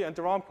cohomology and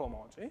de Rham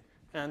cohomology.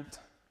 And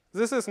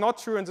this is not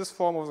true in this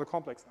form of the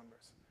complex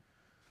numbers.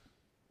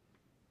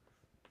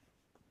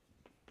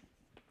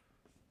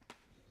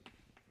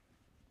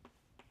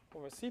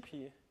 Over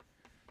CP,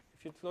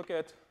 if you look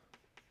at,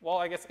 well,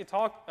 I guess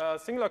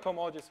singular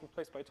cohomology is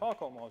replaced by étale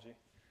cohomology.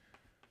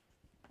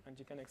 And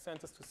you can extend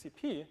this to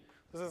CP.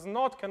 This is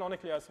not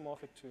canonically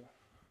isomorphic to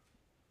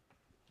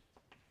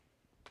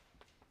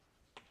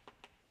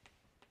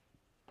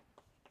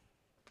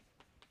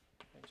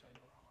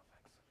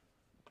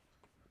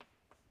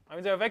I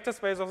mean, they are vector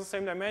spaces of the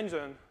same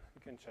dimension.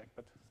 You can check,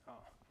 but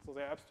so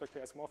they are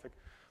abstractly isomorphic.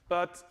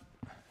 But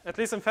at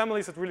least in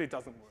families, it really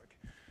doesn't work.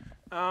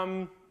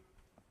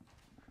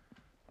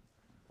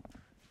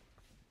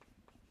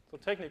 So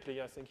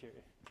technically, I think you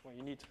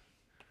need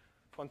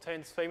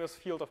Fontaine's famous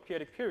field of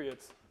periodic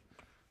periods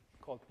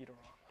called B de Rham.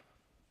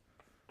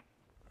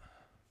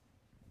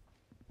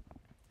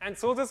 And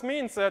so this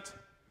means that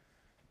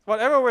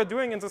whatever we're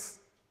doing in this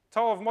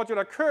tower of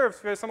modular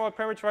curves, we're somehow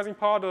parameterizing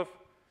part of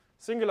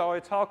singular or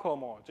étale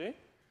cohomology.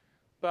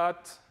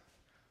 But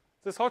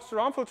this Hodge-de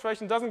Rham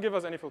filtration doesn't give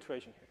us any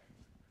filtration here.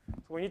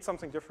 So we need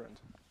something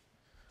different.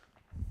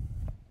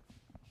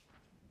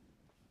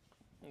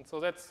 And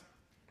so that's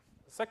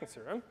the second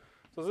theorem.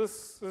 So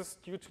this is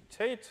due to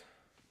Tate,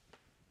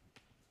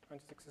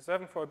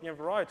 1967, for Abelian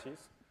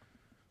varieties.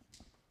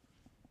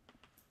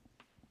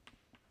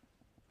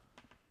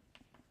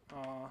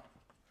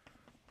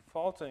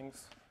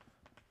 Faltings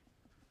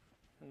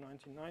in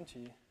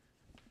 1990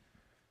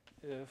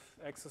 if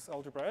X is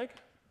algebraic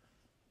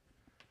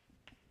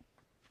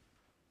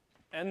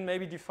and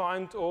maybe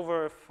defined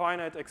over a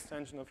finite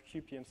extension of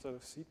QP instead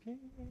of CP,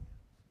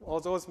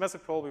 although its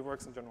method probably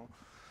works in general.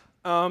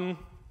 And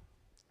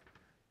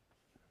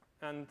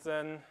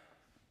then,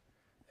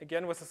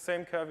 again, with the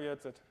same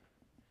caveat that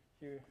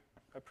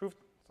I proved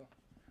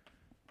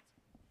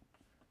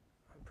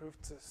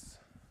this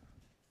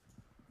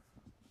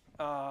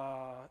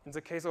in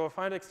the case of a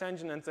finite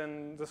extension, and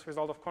then this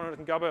result of Conrad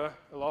and Gabbe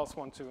allows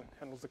one to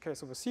handle the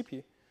case of a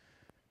CP.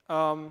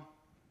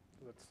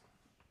 That's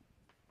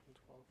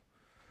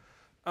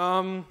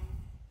 12.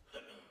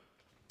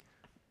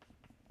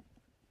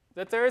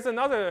 That there is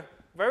another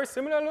very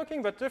similar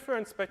looking but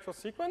different spectral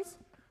sequence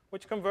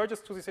which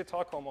converges to these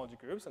étale cohomology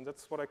groups, and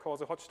that's what I call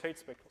the Hodge-Tate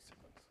spectral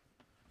sequence.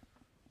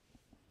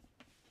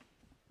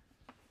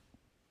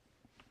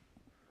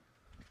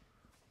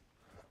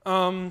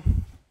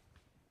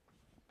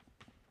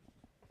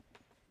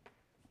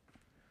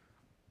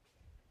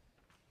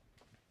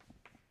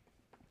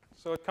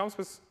 So it comes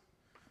with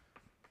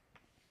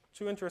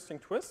two interesting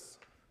twists.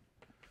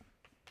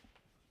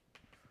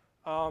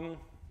 The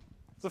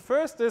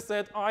first is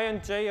that I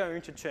and j are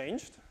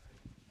interchanged,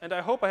 and I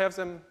hope I have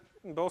them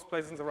in both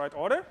places in the right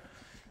order.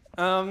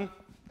 And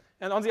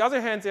on the other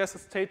hand, there's a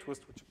Tate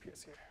twist which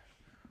appears here,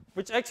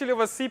 which actually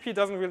over CP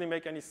doesn't really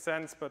make any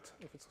sense, but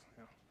if it's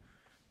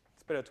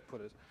better to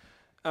put it.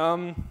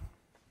 And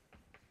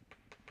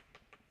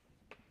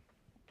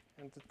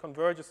it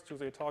converges to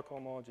the étale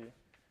cohomology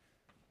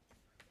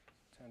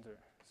tensor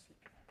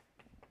CP.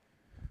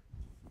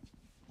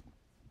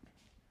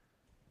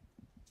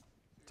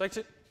 It's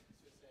actually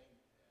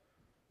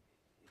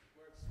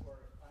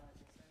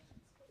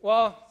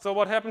well, so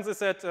what happens is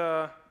that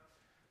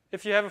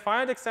if you have a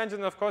finite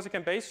extension, of course, you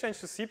can base change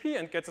to CP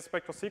and get the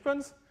spectral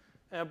sequence.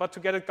 But to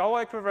get a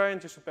Galois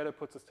equivariant, you should better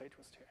put the Tate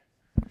twist here.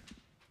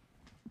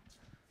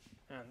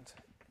 And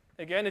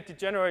again, it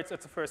degenerates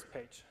at the first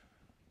page.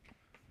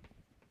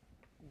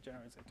 It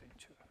degenerates at day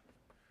 2.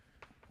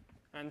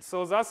 And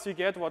so thus you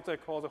get what they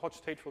call the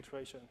Hodge-Tate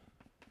filtration.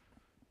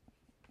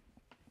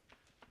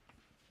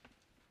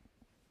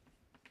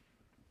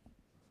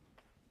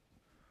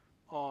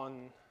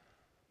 On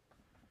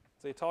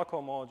the étale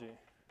cohomology.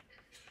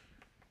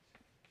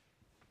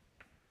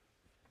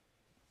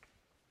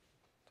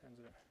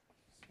 Tensor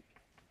CP.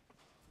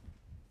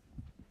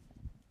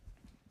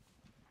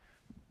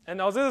 And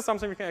now this is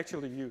something we can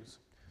actually use.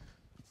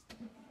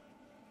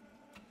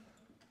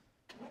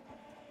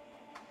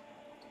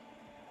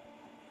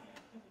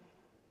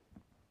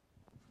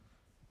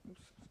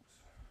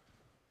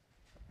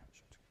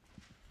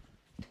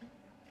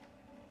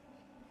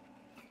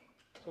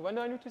 So when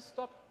do I need to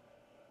stop?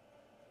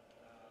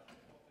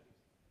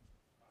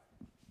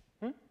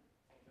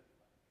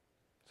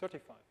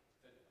 35.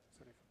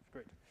 35,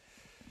 great.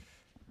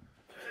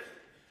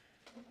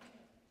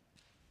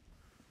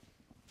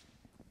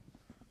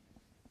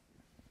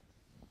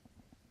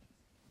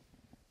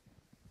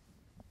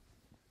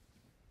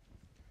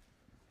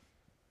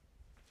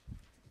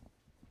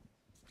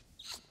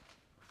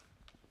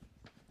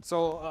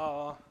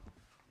 So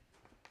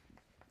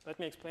let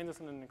me explain this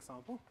in an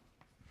example,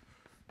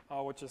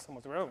 which is the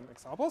most relevant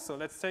example. So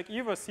let's take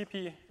either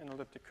CP an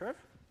elliptic curve.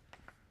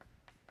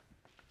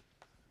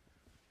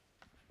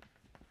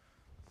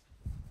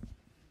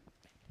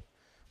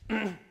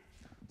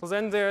 So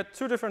then there are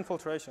two different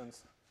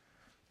filtrations.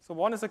 So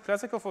one is a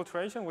classical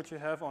filtration, which you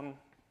have on,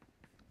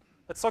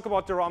 let's talk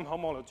about the Ram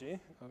homology,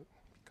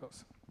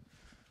 because,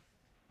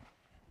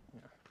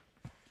 yeah.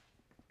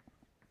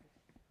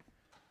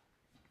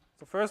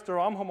 So first, the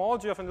Ram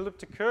homology of an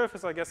elliptic curve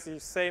is, I guess, the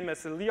same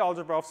as the Lie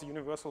algebra of the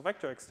universal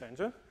vector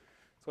extension.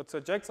 So it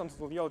surjects onto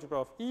the Lie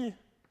algebra of E,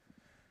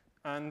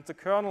 and the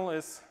kernel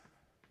is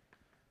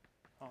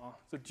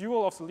the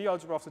dual of the Lie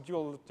algebra of the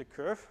dual elliptic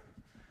curve.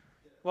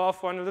 Well,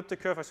 for an elliptic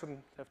curve, I shouldn't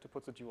have to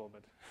put the dual,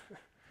 but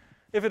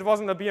if it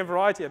wasn't a BM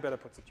variety, I better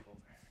put the dual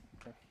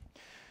there.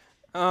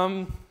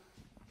 Okay.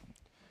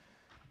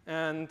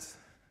 And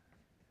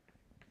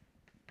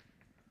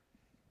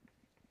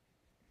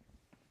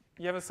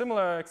you have a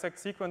similar exact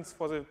sequence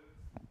for the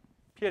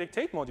periodic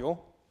Tate module.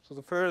 So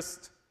the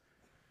first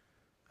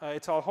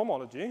étale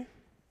homology.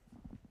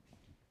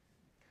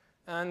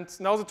 And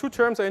now the two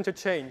terms are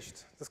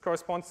interchanged. This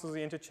corresponds to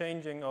the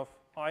interchanging of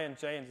I and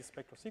J in these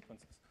spectral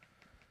sequences.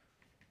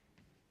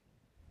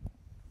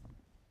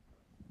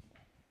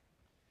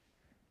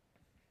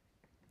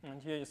 And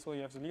here, so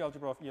you have the Lie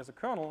algebra of E as a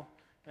kernel,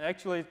 and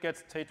actually it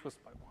gets Tate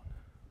twist by 1.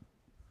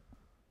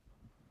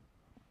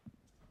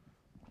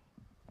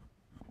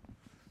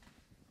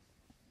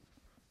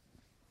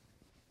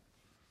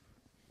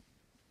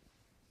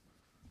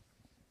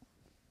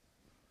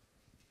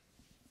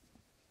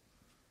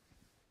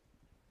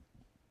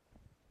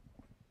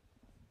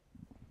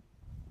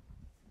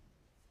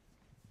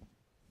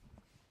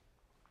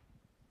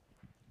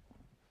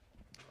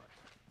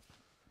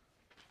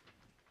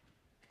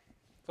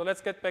 So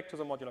let's get back to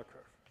the modular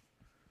curve.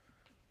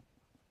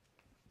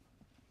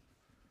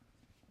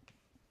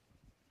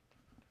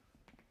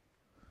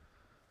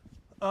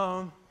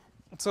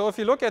 So if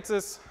you look at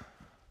this,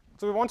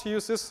 so we want to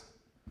use this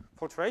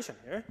filtration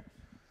here.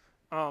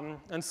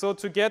 And so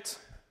to get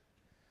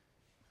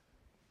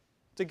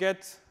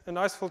a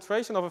nice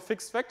filtration of a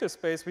fixed vector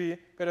space, we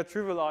better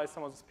trivialize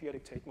some of this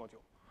periodic Tate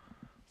module.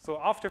 So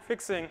after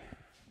fixing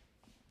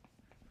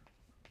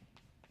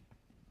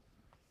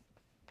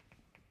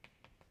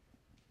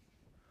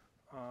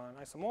an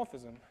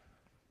isomorphism,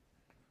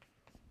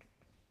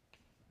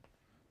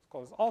 let's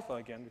call this alpha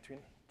again, between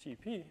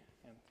TP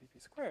and TP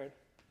squared,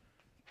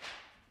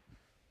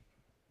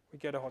 we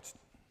get a Hodge,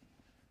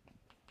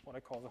 what I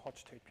call the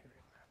Hodge-Tate period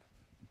map.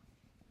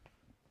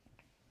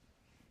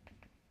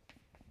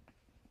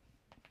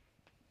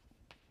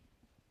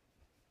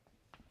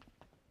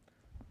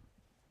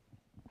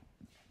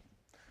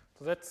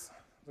 So that's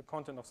the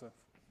content of the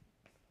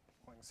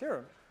following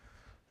theorem,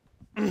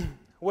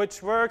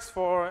 which works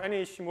for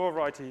any Shimura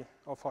variety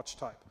of Hodge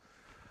type.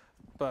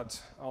 But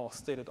I'll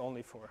state it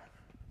only for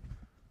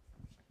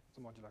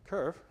the modular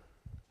curve.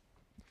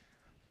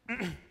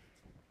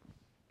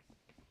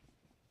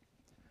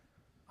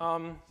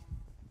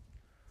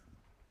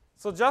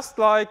 So just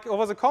like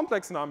over the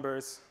complex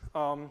numbers,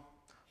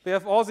 we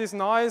have all these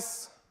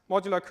nice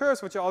modular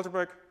curves, which are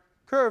algebraic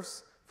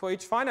curves for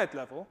each finite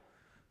level.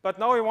 But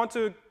now we want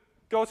to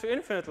go to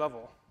infinite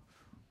level.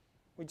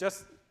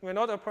 We're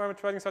not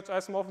parameterizing such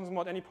isomorphisms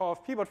mod any power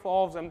of p, but for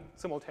all of them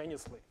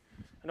simultaneously.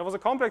 And over the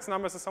complex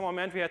numbers, this somehow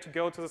meant we had to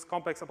go to this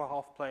complex upper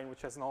half plane,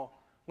 which has no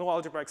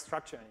algebraic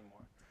structure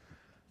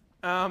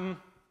anymore.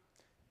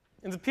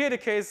 In the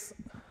periodic case,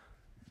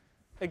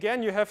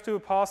 again, you have to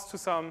pass to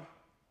some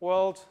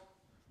world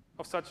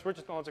of such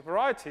rigid monotic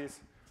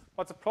varieties.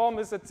 But the problem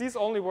is that these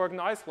only work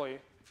nicely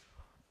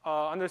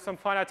under some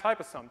finite type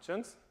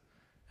assumptions.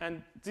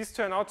 And these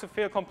turn out to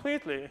fail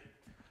completely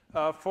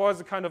for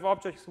the kind of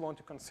objects you want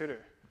to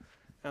consider.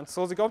 And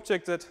so the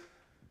object that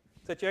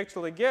you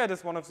actually get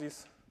is one of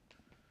these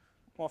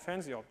more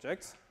fancy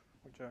objects,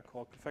 which are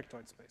called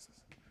perfectoid spaces.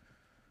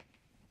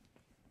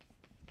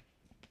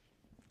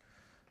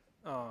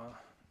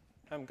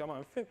 M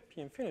gamma p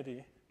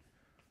infinity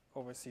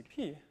over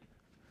Cp.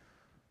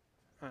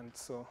 And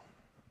so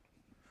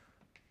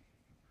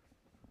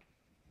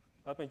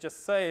let me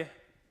just say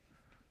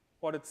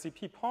what its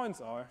Cp points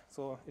are.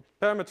 So it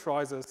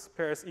parameterizes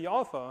pairs E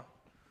alpha,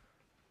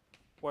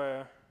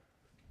 where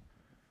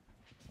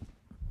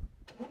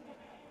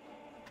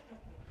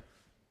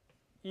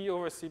E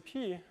over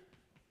Cp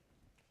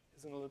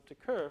is an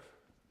elliptic curve,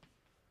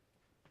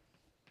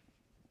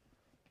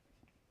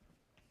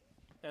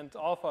 and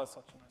alpha is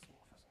such an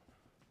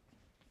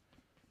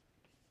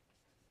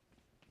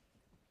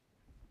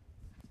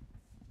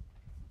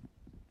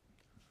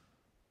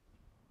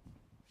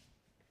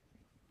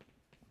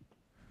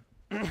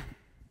isomorphism.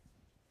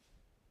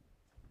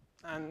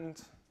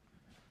 And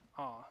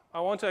I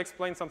want to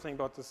explain something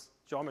about this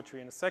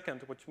geometry in a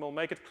second, which will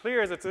make it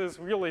clear that it is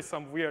really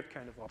some weird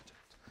kind of object.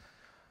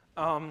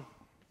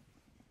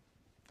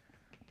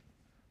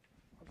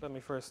 Let me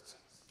first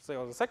say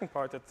on the second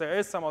part that there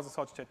is some other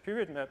such state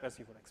period map as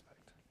you would expect.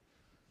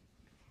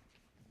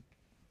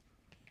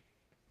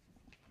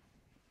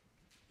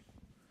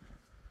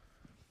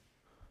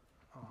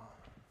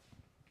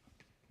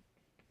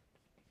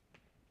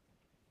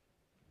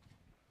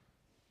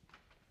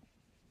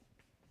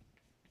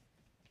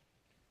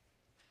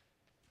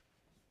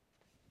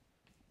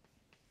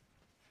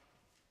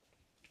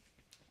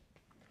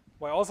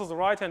 While also the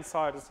right-hand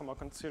side is somehow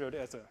considered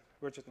as a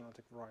rigid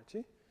analytic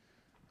variety.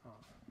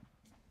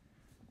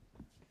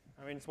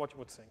 I mean, it's what you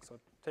would think. So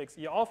it takes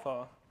E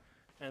alpha,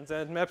 and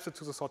then it maps it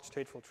to the such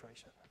state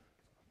filtration.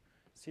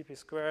 Cp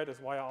squared is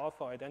via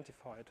alpha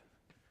identified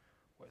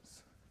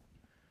with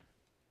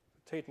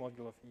the Tate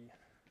module of E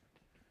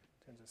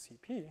times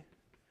Cp.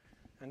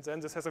 And then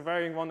this has a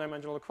varying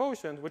one-dimensional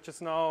quotient, which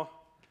is now,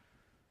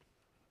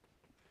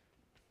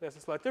 there's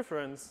a slight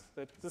difference,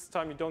 that this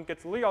time you don't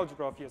get the Lie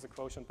algebra of E as a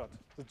quotient, but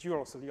the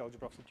dual of the Lie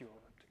algebra of the dual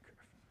elliptic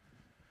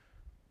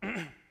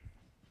curve.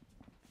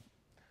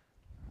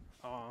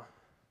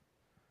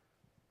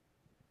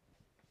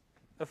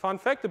 A fun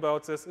fact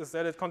about this is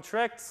that it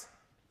contracts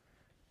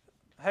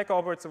Hecke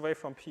orbits away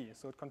from P.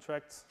 So it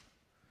contracts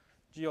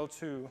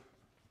GL2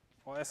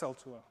 or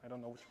SL2, I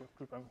don't know which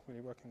group I'm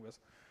really working with,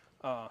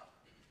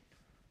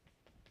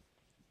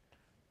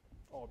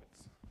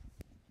 orbits.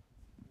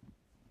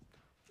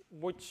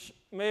 Which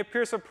may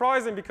appear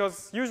surprising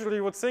because usually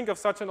you would think of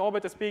such an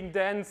orbit as being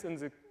dense in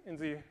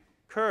the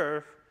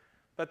curve,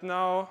 but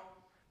now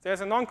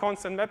there's a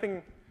non-constant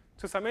mapping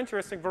to some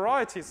interesting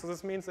varieties. So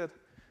this means that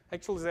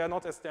actually they are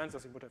not as dense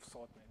as you would have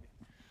thought maybe.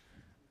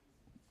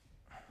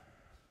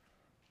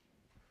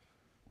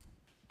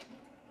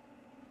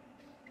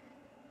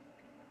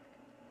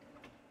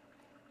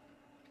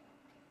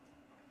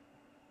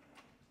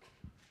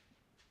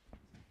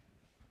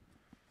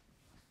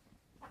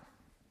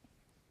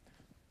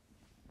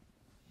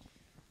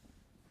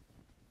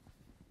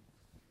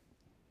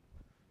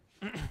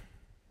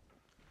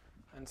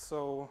 And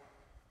so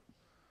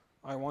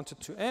I wanted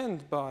to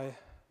end by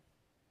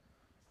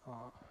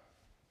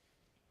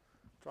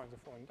drawing the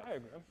following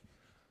diagram.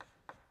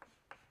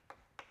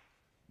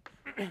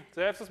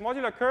 So I have this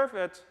modular curve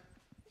at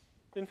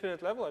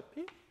infinite level at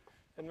P.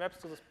 It maps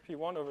to this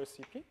P1 over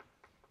Cp.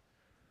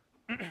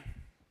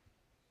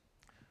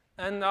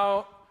 And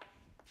now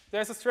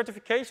there's a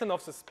stratification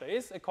of the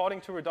space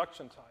according to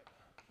reduction type.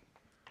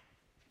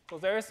 So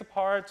there is a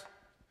part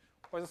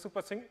where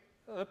the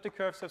elliptic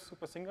curves have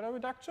supersingular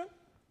reduction.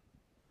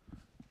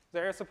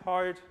 There is a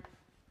part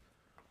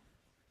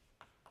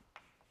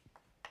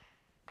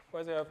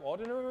where they have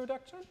ordinary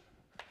reduction.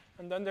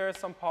 And then there is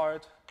some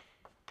part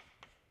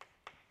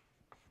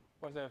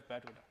where they have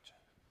bad reduction.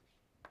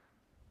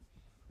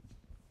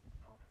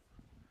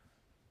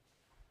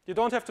 You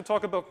don't have to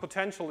talk about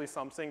potentially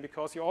something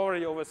because you're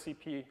already over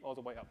Cp all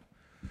the way up.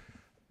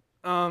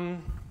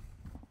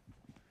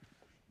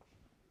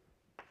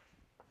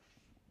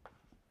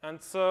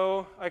 And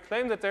so I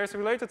claim that there's a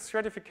related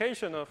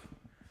stratification of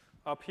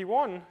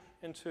P1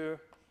 into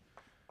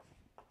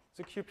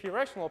the QP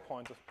rational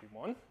point of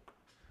P1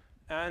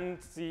 and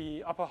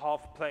the upper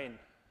half plane.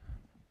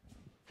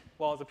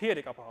 Well, the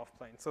p-adic upper half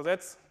plane. So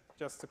that's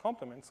just the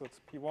complement. So it's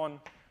P1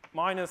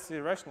 minus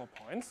the rational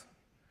points.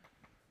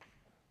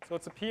 So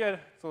it's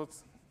so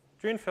it's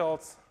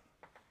Greenfeld's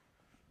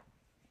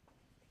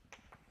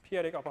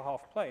p-adic upper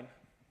half plane.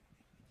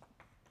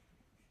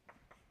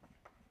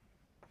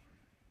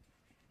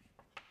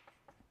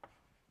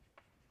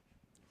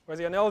 Where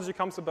the analogy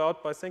comes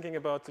about by thinking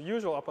about the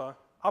usual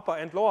upper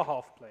and lower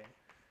half plane.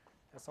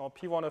 And so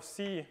P1 of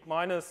C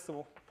minus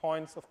the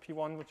points of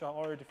P1 which are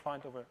already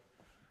defined over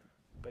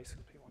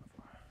basically P1 of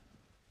R.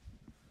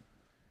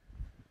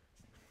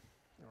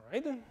 All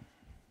right.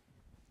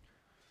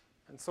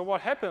 And so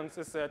what happens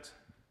is that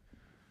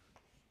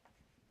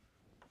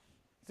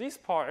these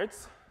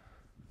parts,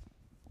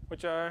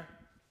 which are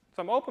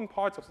some open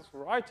parts of this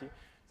variety,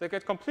 they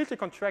get completely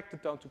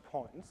contracted down to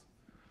points.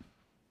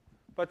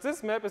 But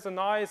this map is a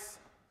nice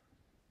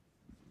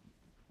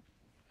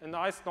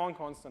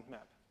non-constant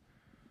map.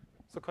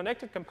 So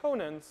connected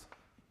components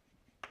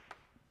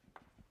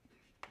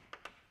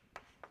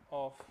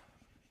of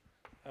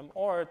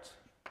M-ort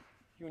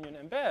union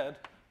embed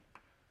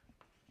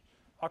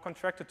are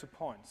contracted to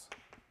points.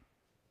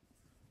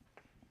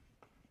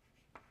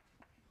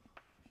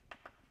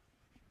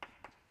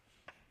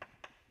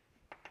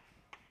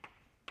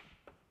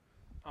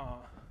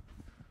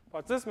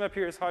 But this map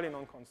here is highly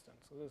non-constant,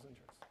 so this is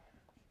interesting.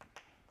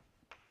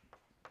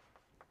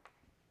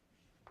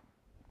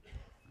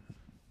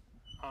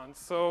 And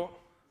so,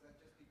 Is that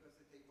just because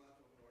the tape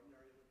module of an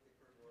ordinary elliptic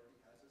curve already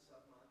has a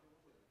submodule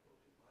with a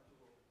quotient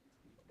module?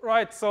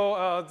 right,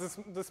 so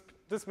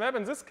this map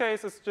in this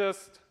case is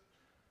just,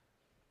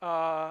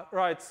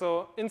 right,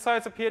 so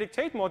inside the periodic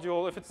Tate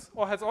module, if it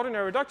has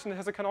ordinary reduction, it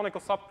has a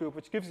canonical subgroup,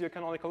 which gives you a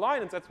canonical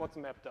line, and that's what the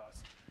map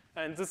does.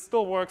 And this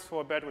still works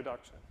for bad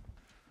reduction.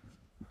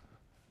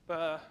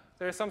 But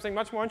there's something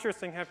much more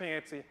interesting happening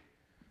at the,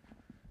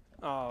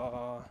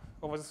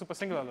 over the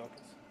supersingular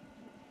locus.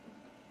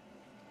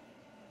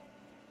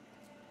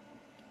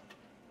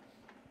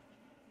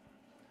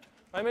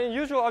 I mean, in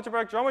usual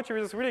algebraic geometry,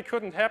 this really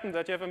couldn't happen,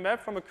 that you have a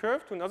map from a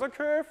curve to another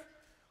curve,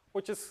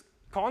 which is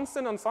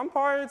constant on some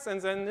parts and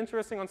then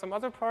interesting on some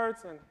other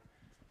parts, and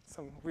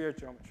some weird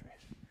geometry.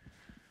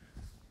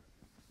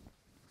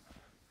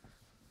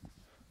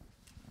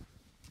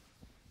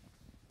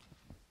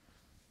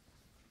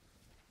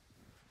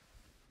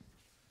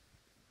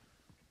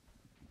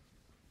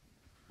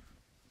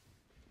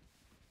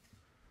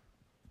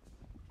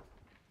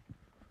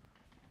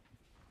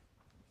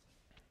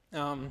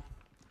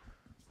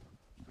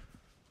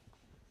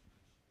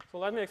 So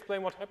let me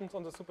explain what happens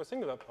on the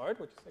supersingular part,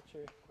 which is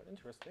actually quite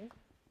interesting.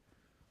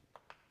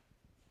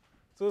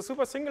 So the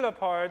supersingular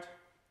part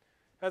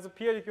has a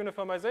periodic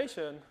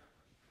uniformization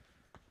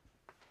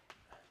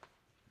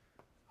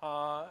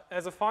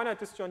as a finite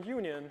disjoint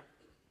union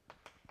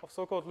of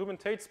so-called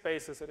Lubin-Tate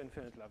spaces at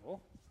infinite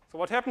level. So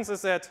what happens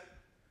is that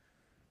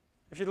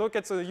if you look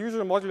at the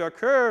usual modular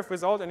curve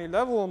without any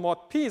level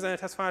mod p, then it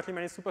has finitely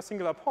many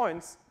supersingular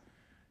points.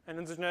 And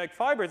in the generic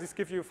fibers, these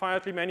give you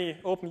finitely many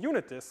open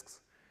unit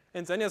disks.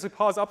 And then as we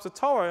pass up the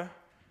tower,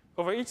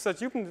 over each such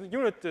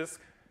unit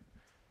disk,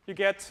 you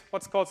get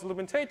what's called the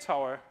Lubin-Tate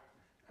tower.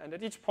 And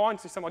at each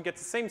point, you somehow get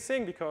the same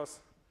thing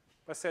because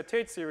by said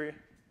Tate theory,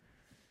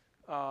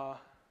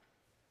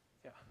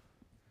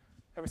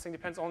 everything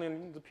depends only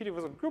on the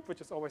p-divisible group, which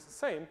is always the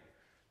same.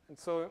 And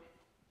so you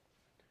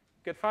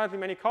get finitely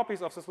many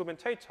copies of this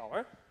Lubin-Tate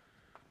tower. So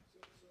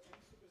any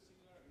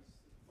supersingular is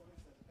the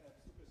points that have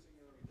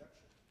supersingular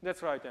reduction.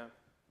 That's right, yeah.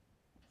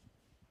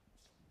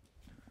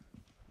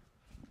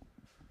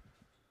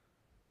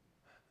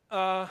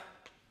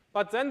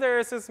 But then there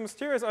is this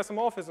mysterious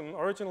isomorphism,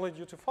 originally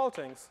due to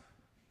faultings,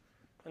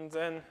 and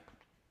then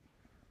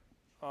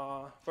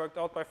worked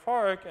out by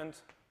Farag, and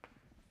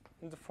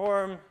in the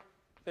form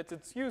that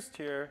it's used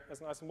here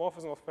as an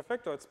isomorphism of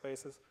perfectoid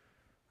spaces,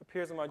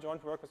 appears in my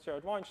joint work with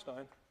Jared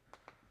Weinstein,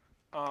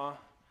 that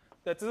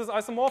this is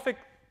isomorphic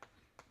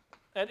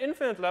at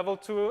infinite level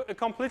to a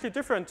completely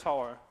different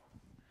tower.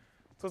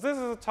 So this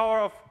is a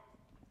tower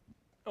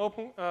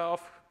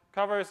of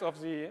covers of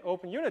the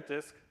open unit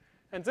disk.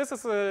 And this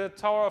is a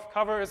tower of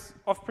covers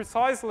of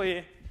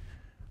precisely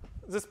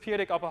this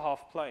periodic upper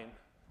half plane.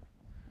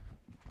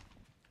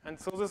 And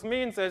so this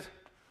means that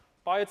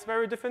by its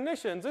very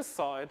definition, this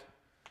side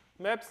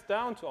maps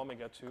down to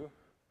omega 2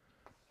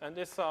 and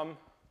is some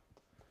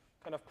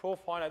kind of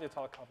pro-finite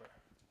étale cover.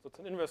 So it's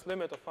an inverse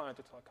limit of finite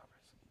étale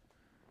covers.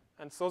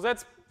 And so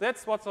that's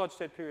what such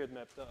state period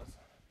map does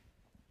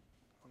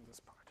on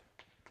this part.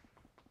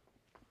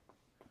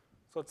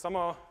 So it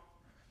somehow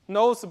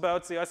knows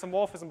about the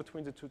isomorphism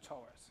between the two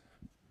towers.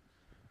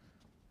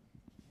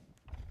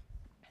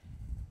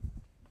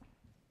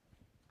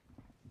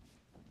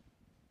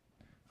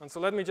 And so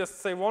let me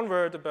just say one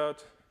word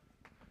about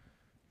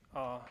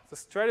the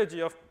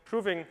strategy of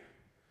proving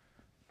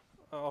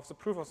of the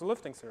proof of the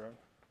lifting theorem.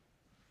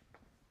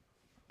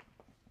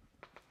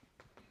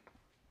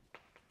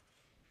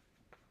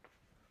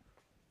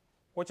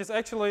 Which is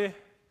actually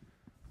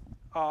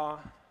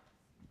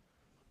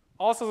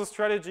also the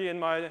strategy in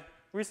my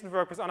recent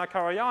work with Anna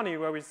Karayani,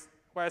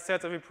 where I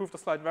said that we proved a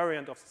slight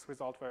variant of this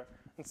result, where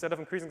instead of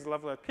increasing the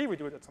level at p, we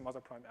do it at some other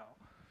prime L.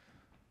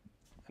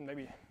 And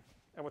maybe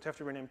I would have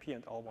to rename p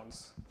and L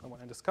once when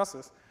I discuss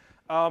this,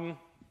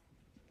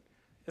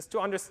 is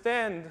to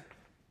understand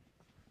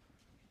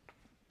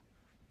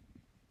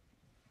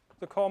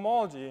the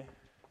cohomology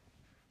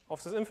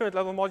of this infinite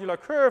level modular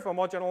curve, or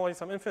more generally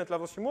some infinite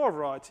level Shimura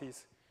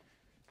varieties,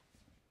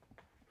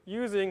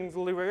 using the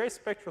Leverrier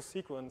spectral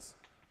sequence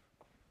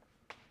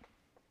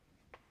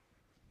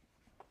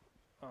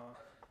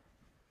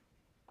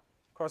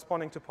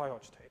corresponding to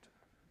Pi-Hodge-Tate.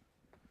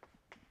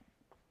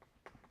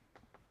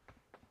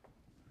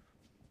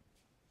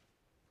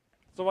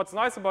 So what's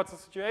nice about the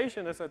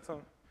situation is that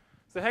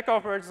the Hecker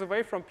operators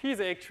away from P,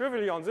 they act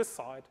trivially on this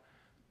side.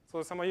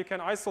 So somehow you can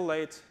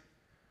isolate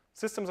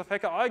systems of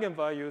Hecker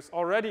eigenvalues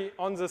already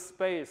on this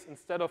space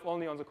instead of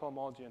only on the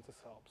cohomology, and this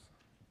helps.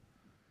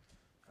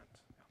 And yeah,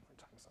 my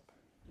time is up.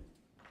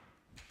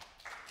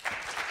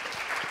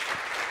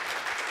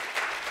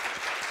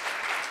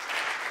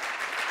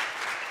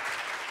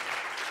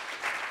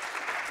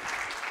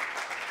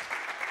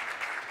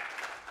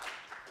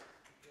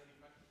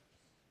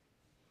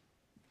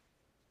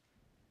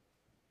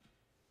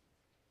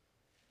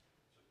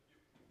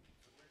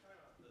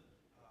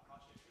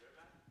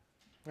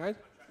 Right?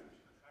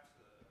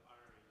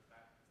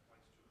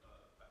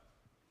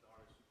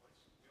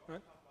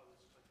 Right.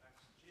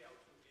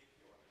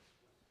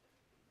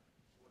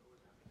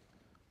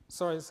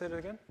 Sorry, say that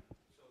again. So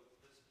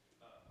this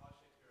Hodge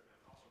experiment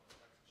also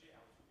constructs G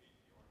out to be the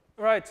order.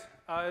 Right.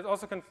 It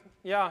also can,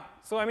 yeah.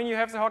 So I mean, you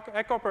have the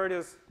Eck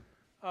operators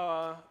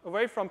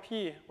away from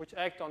P, which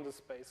act on this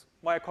space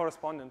via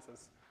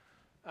correspondences,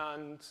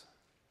 and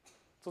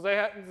so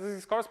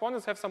these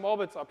correspondences have some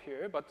orbits up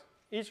here, but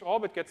each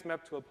orbit gets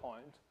mapped to a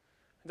point.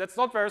 That's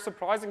not very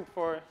surprising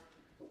for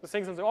the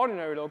things in the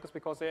ordinary locus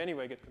because they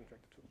anyway get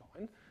contracted to a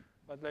point.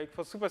 But like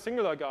for super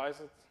singular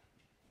guys, it's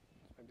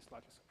maybe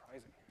slightly surprising.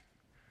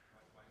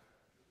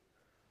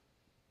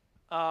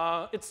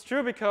 It's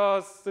true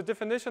because the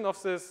definition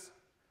of this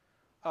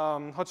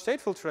Hodge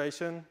state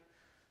filtration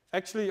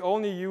actually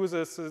only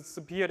uses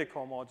the P eddy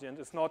cohomology and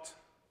is not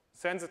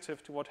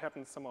sensitive to what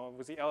happens somehow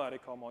with the L eddy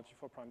cohomology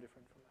for prime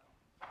different from L.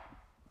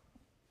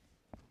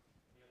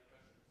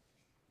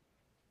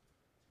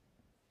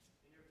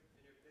 In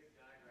your big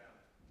diagram,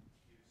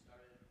 you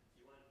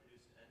wanted to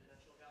produce an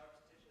n-dimensional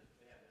Galois representation.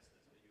 Yeah, but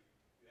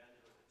you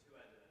ended with a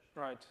 2n-dimensional.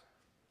 Right.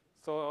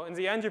 So in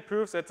the end, you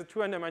prove that the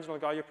 2n-dimensional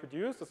guy you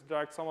produce is the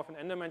direct sum of an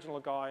n-dimensional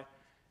guy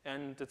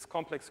and its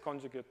complex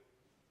conjugate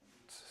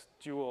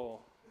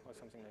dual or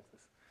something like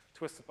this,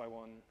 twisted by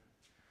one.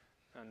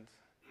 And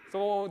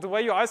so the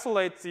way you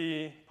isolate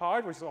the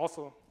part, which is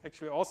also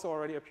actually also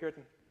already appeared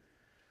in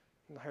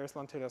the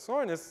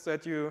Harris-Land-Taylor-Soren, is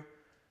that you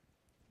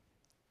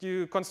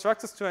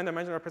construct this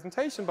 2n-dimensional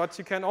representation, but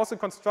you can also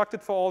construct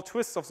it for all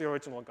twists of the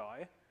original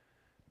guy.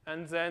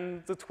 And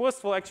then the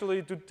twist will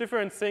actually do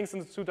different things in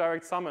the two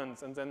direct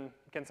summons, and then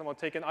you can somehow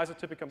take an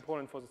isotypic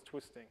component for this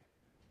twisting.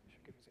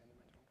 Should give you the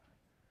n-dimensional guy.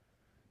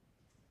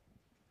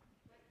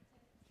 What happens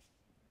for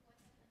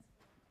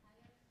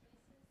higher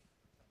spaces,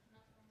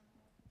 not from an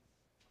order?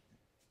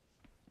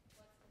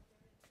 What's the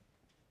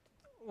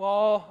theory?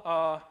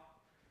 Well,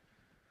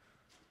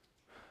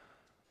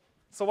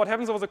 so what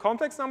happens over the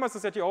complex numbers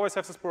is that you always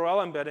have this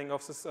Borel embedding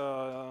of this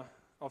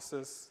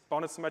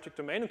bounded symmetric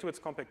domain into its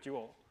compact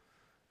dual.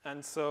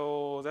 And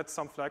so that's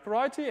some flag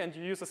variety, and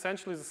you use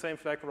essentially the same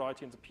flag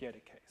variety in the p eddy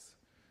case.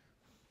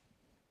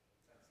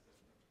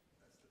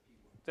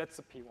 That's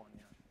the P1,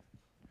 yeah.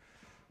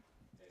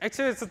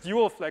 Actually, it's a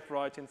dual flag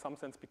variety in some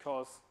sense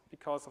because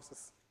of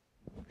this.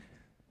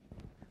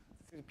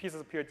 The pieces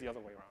appeared the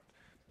other way around.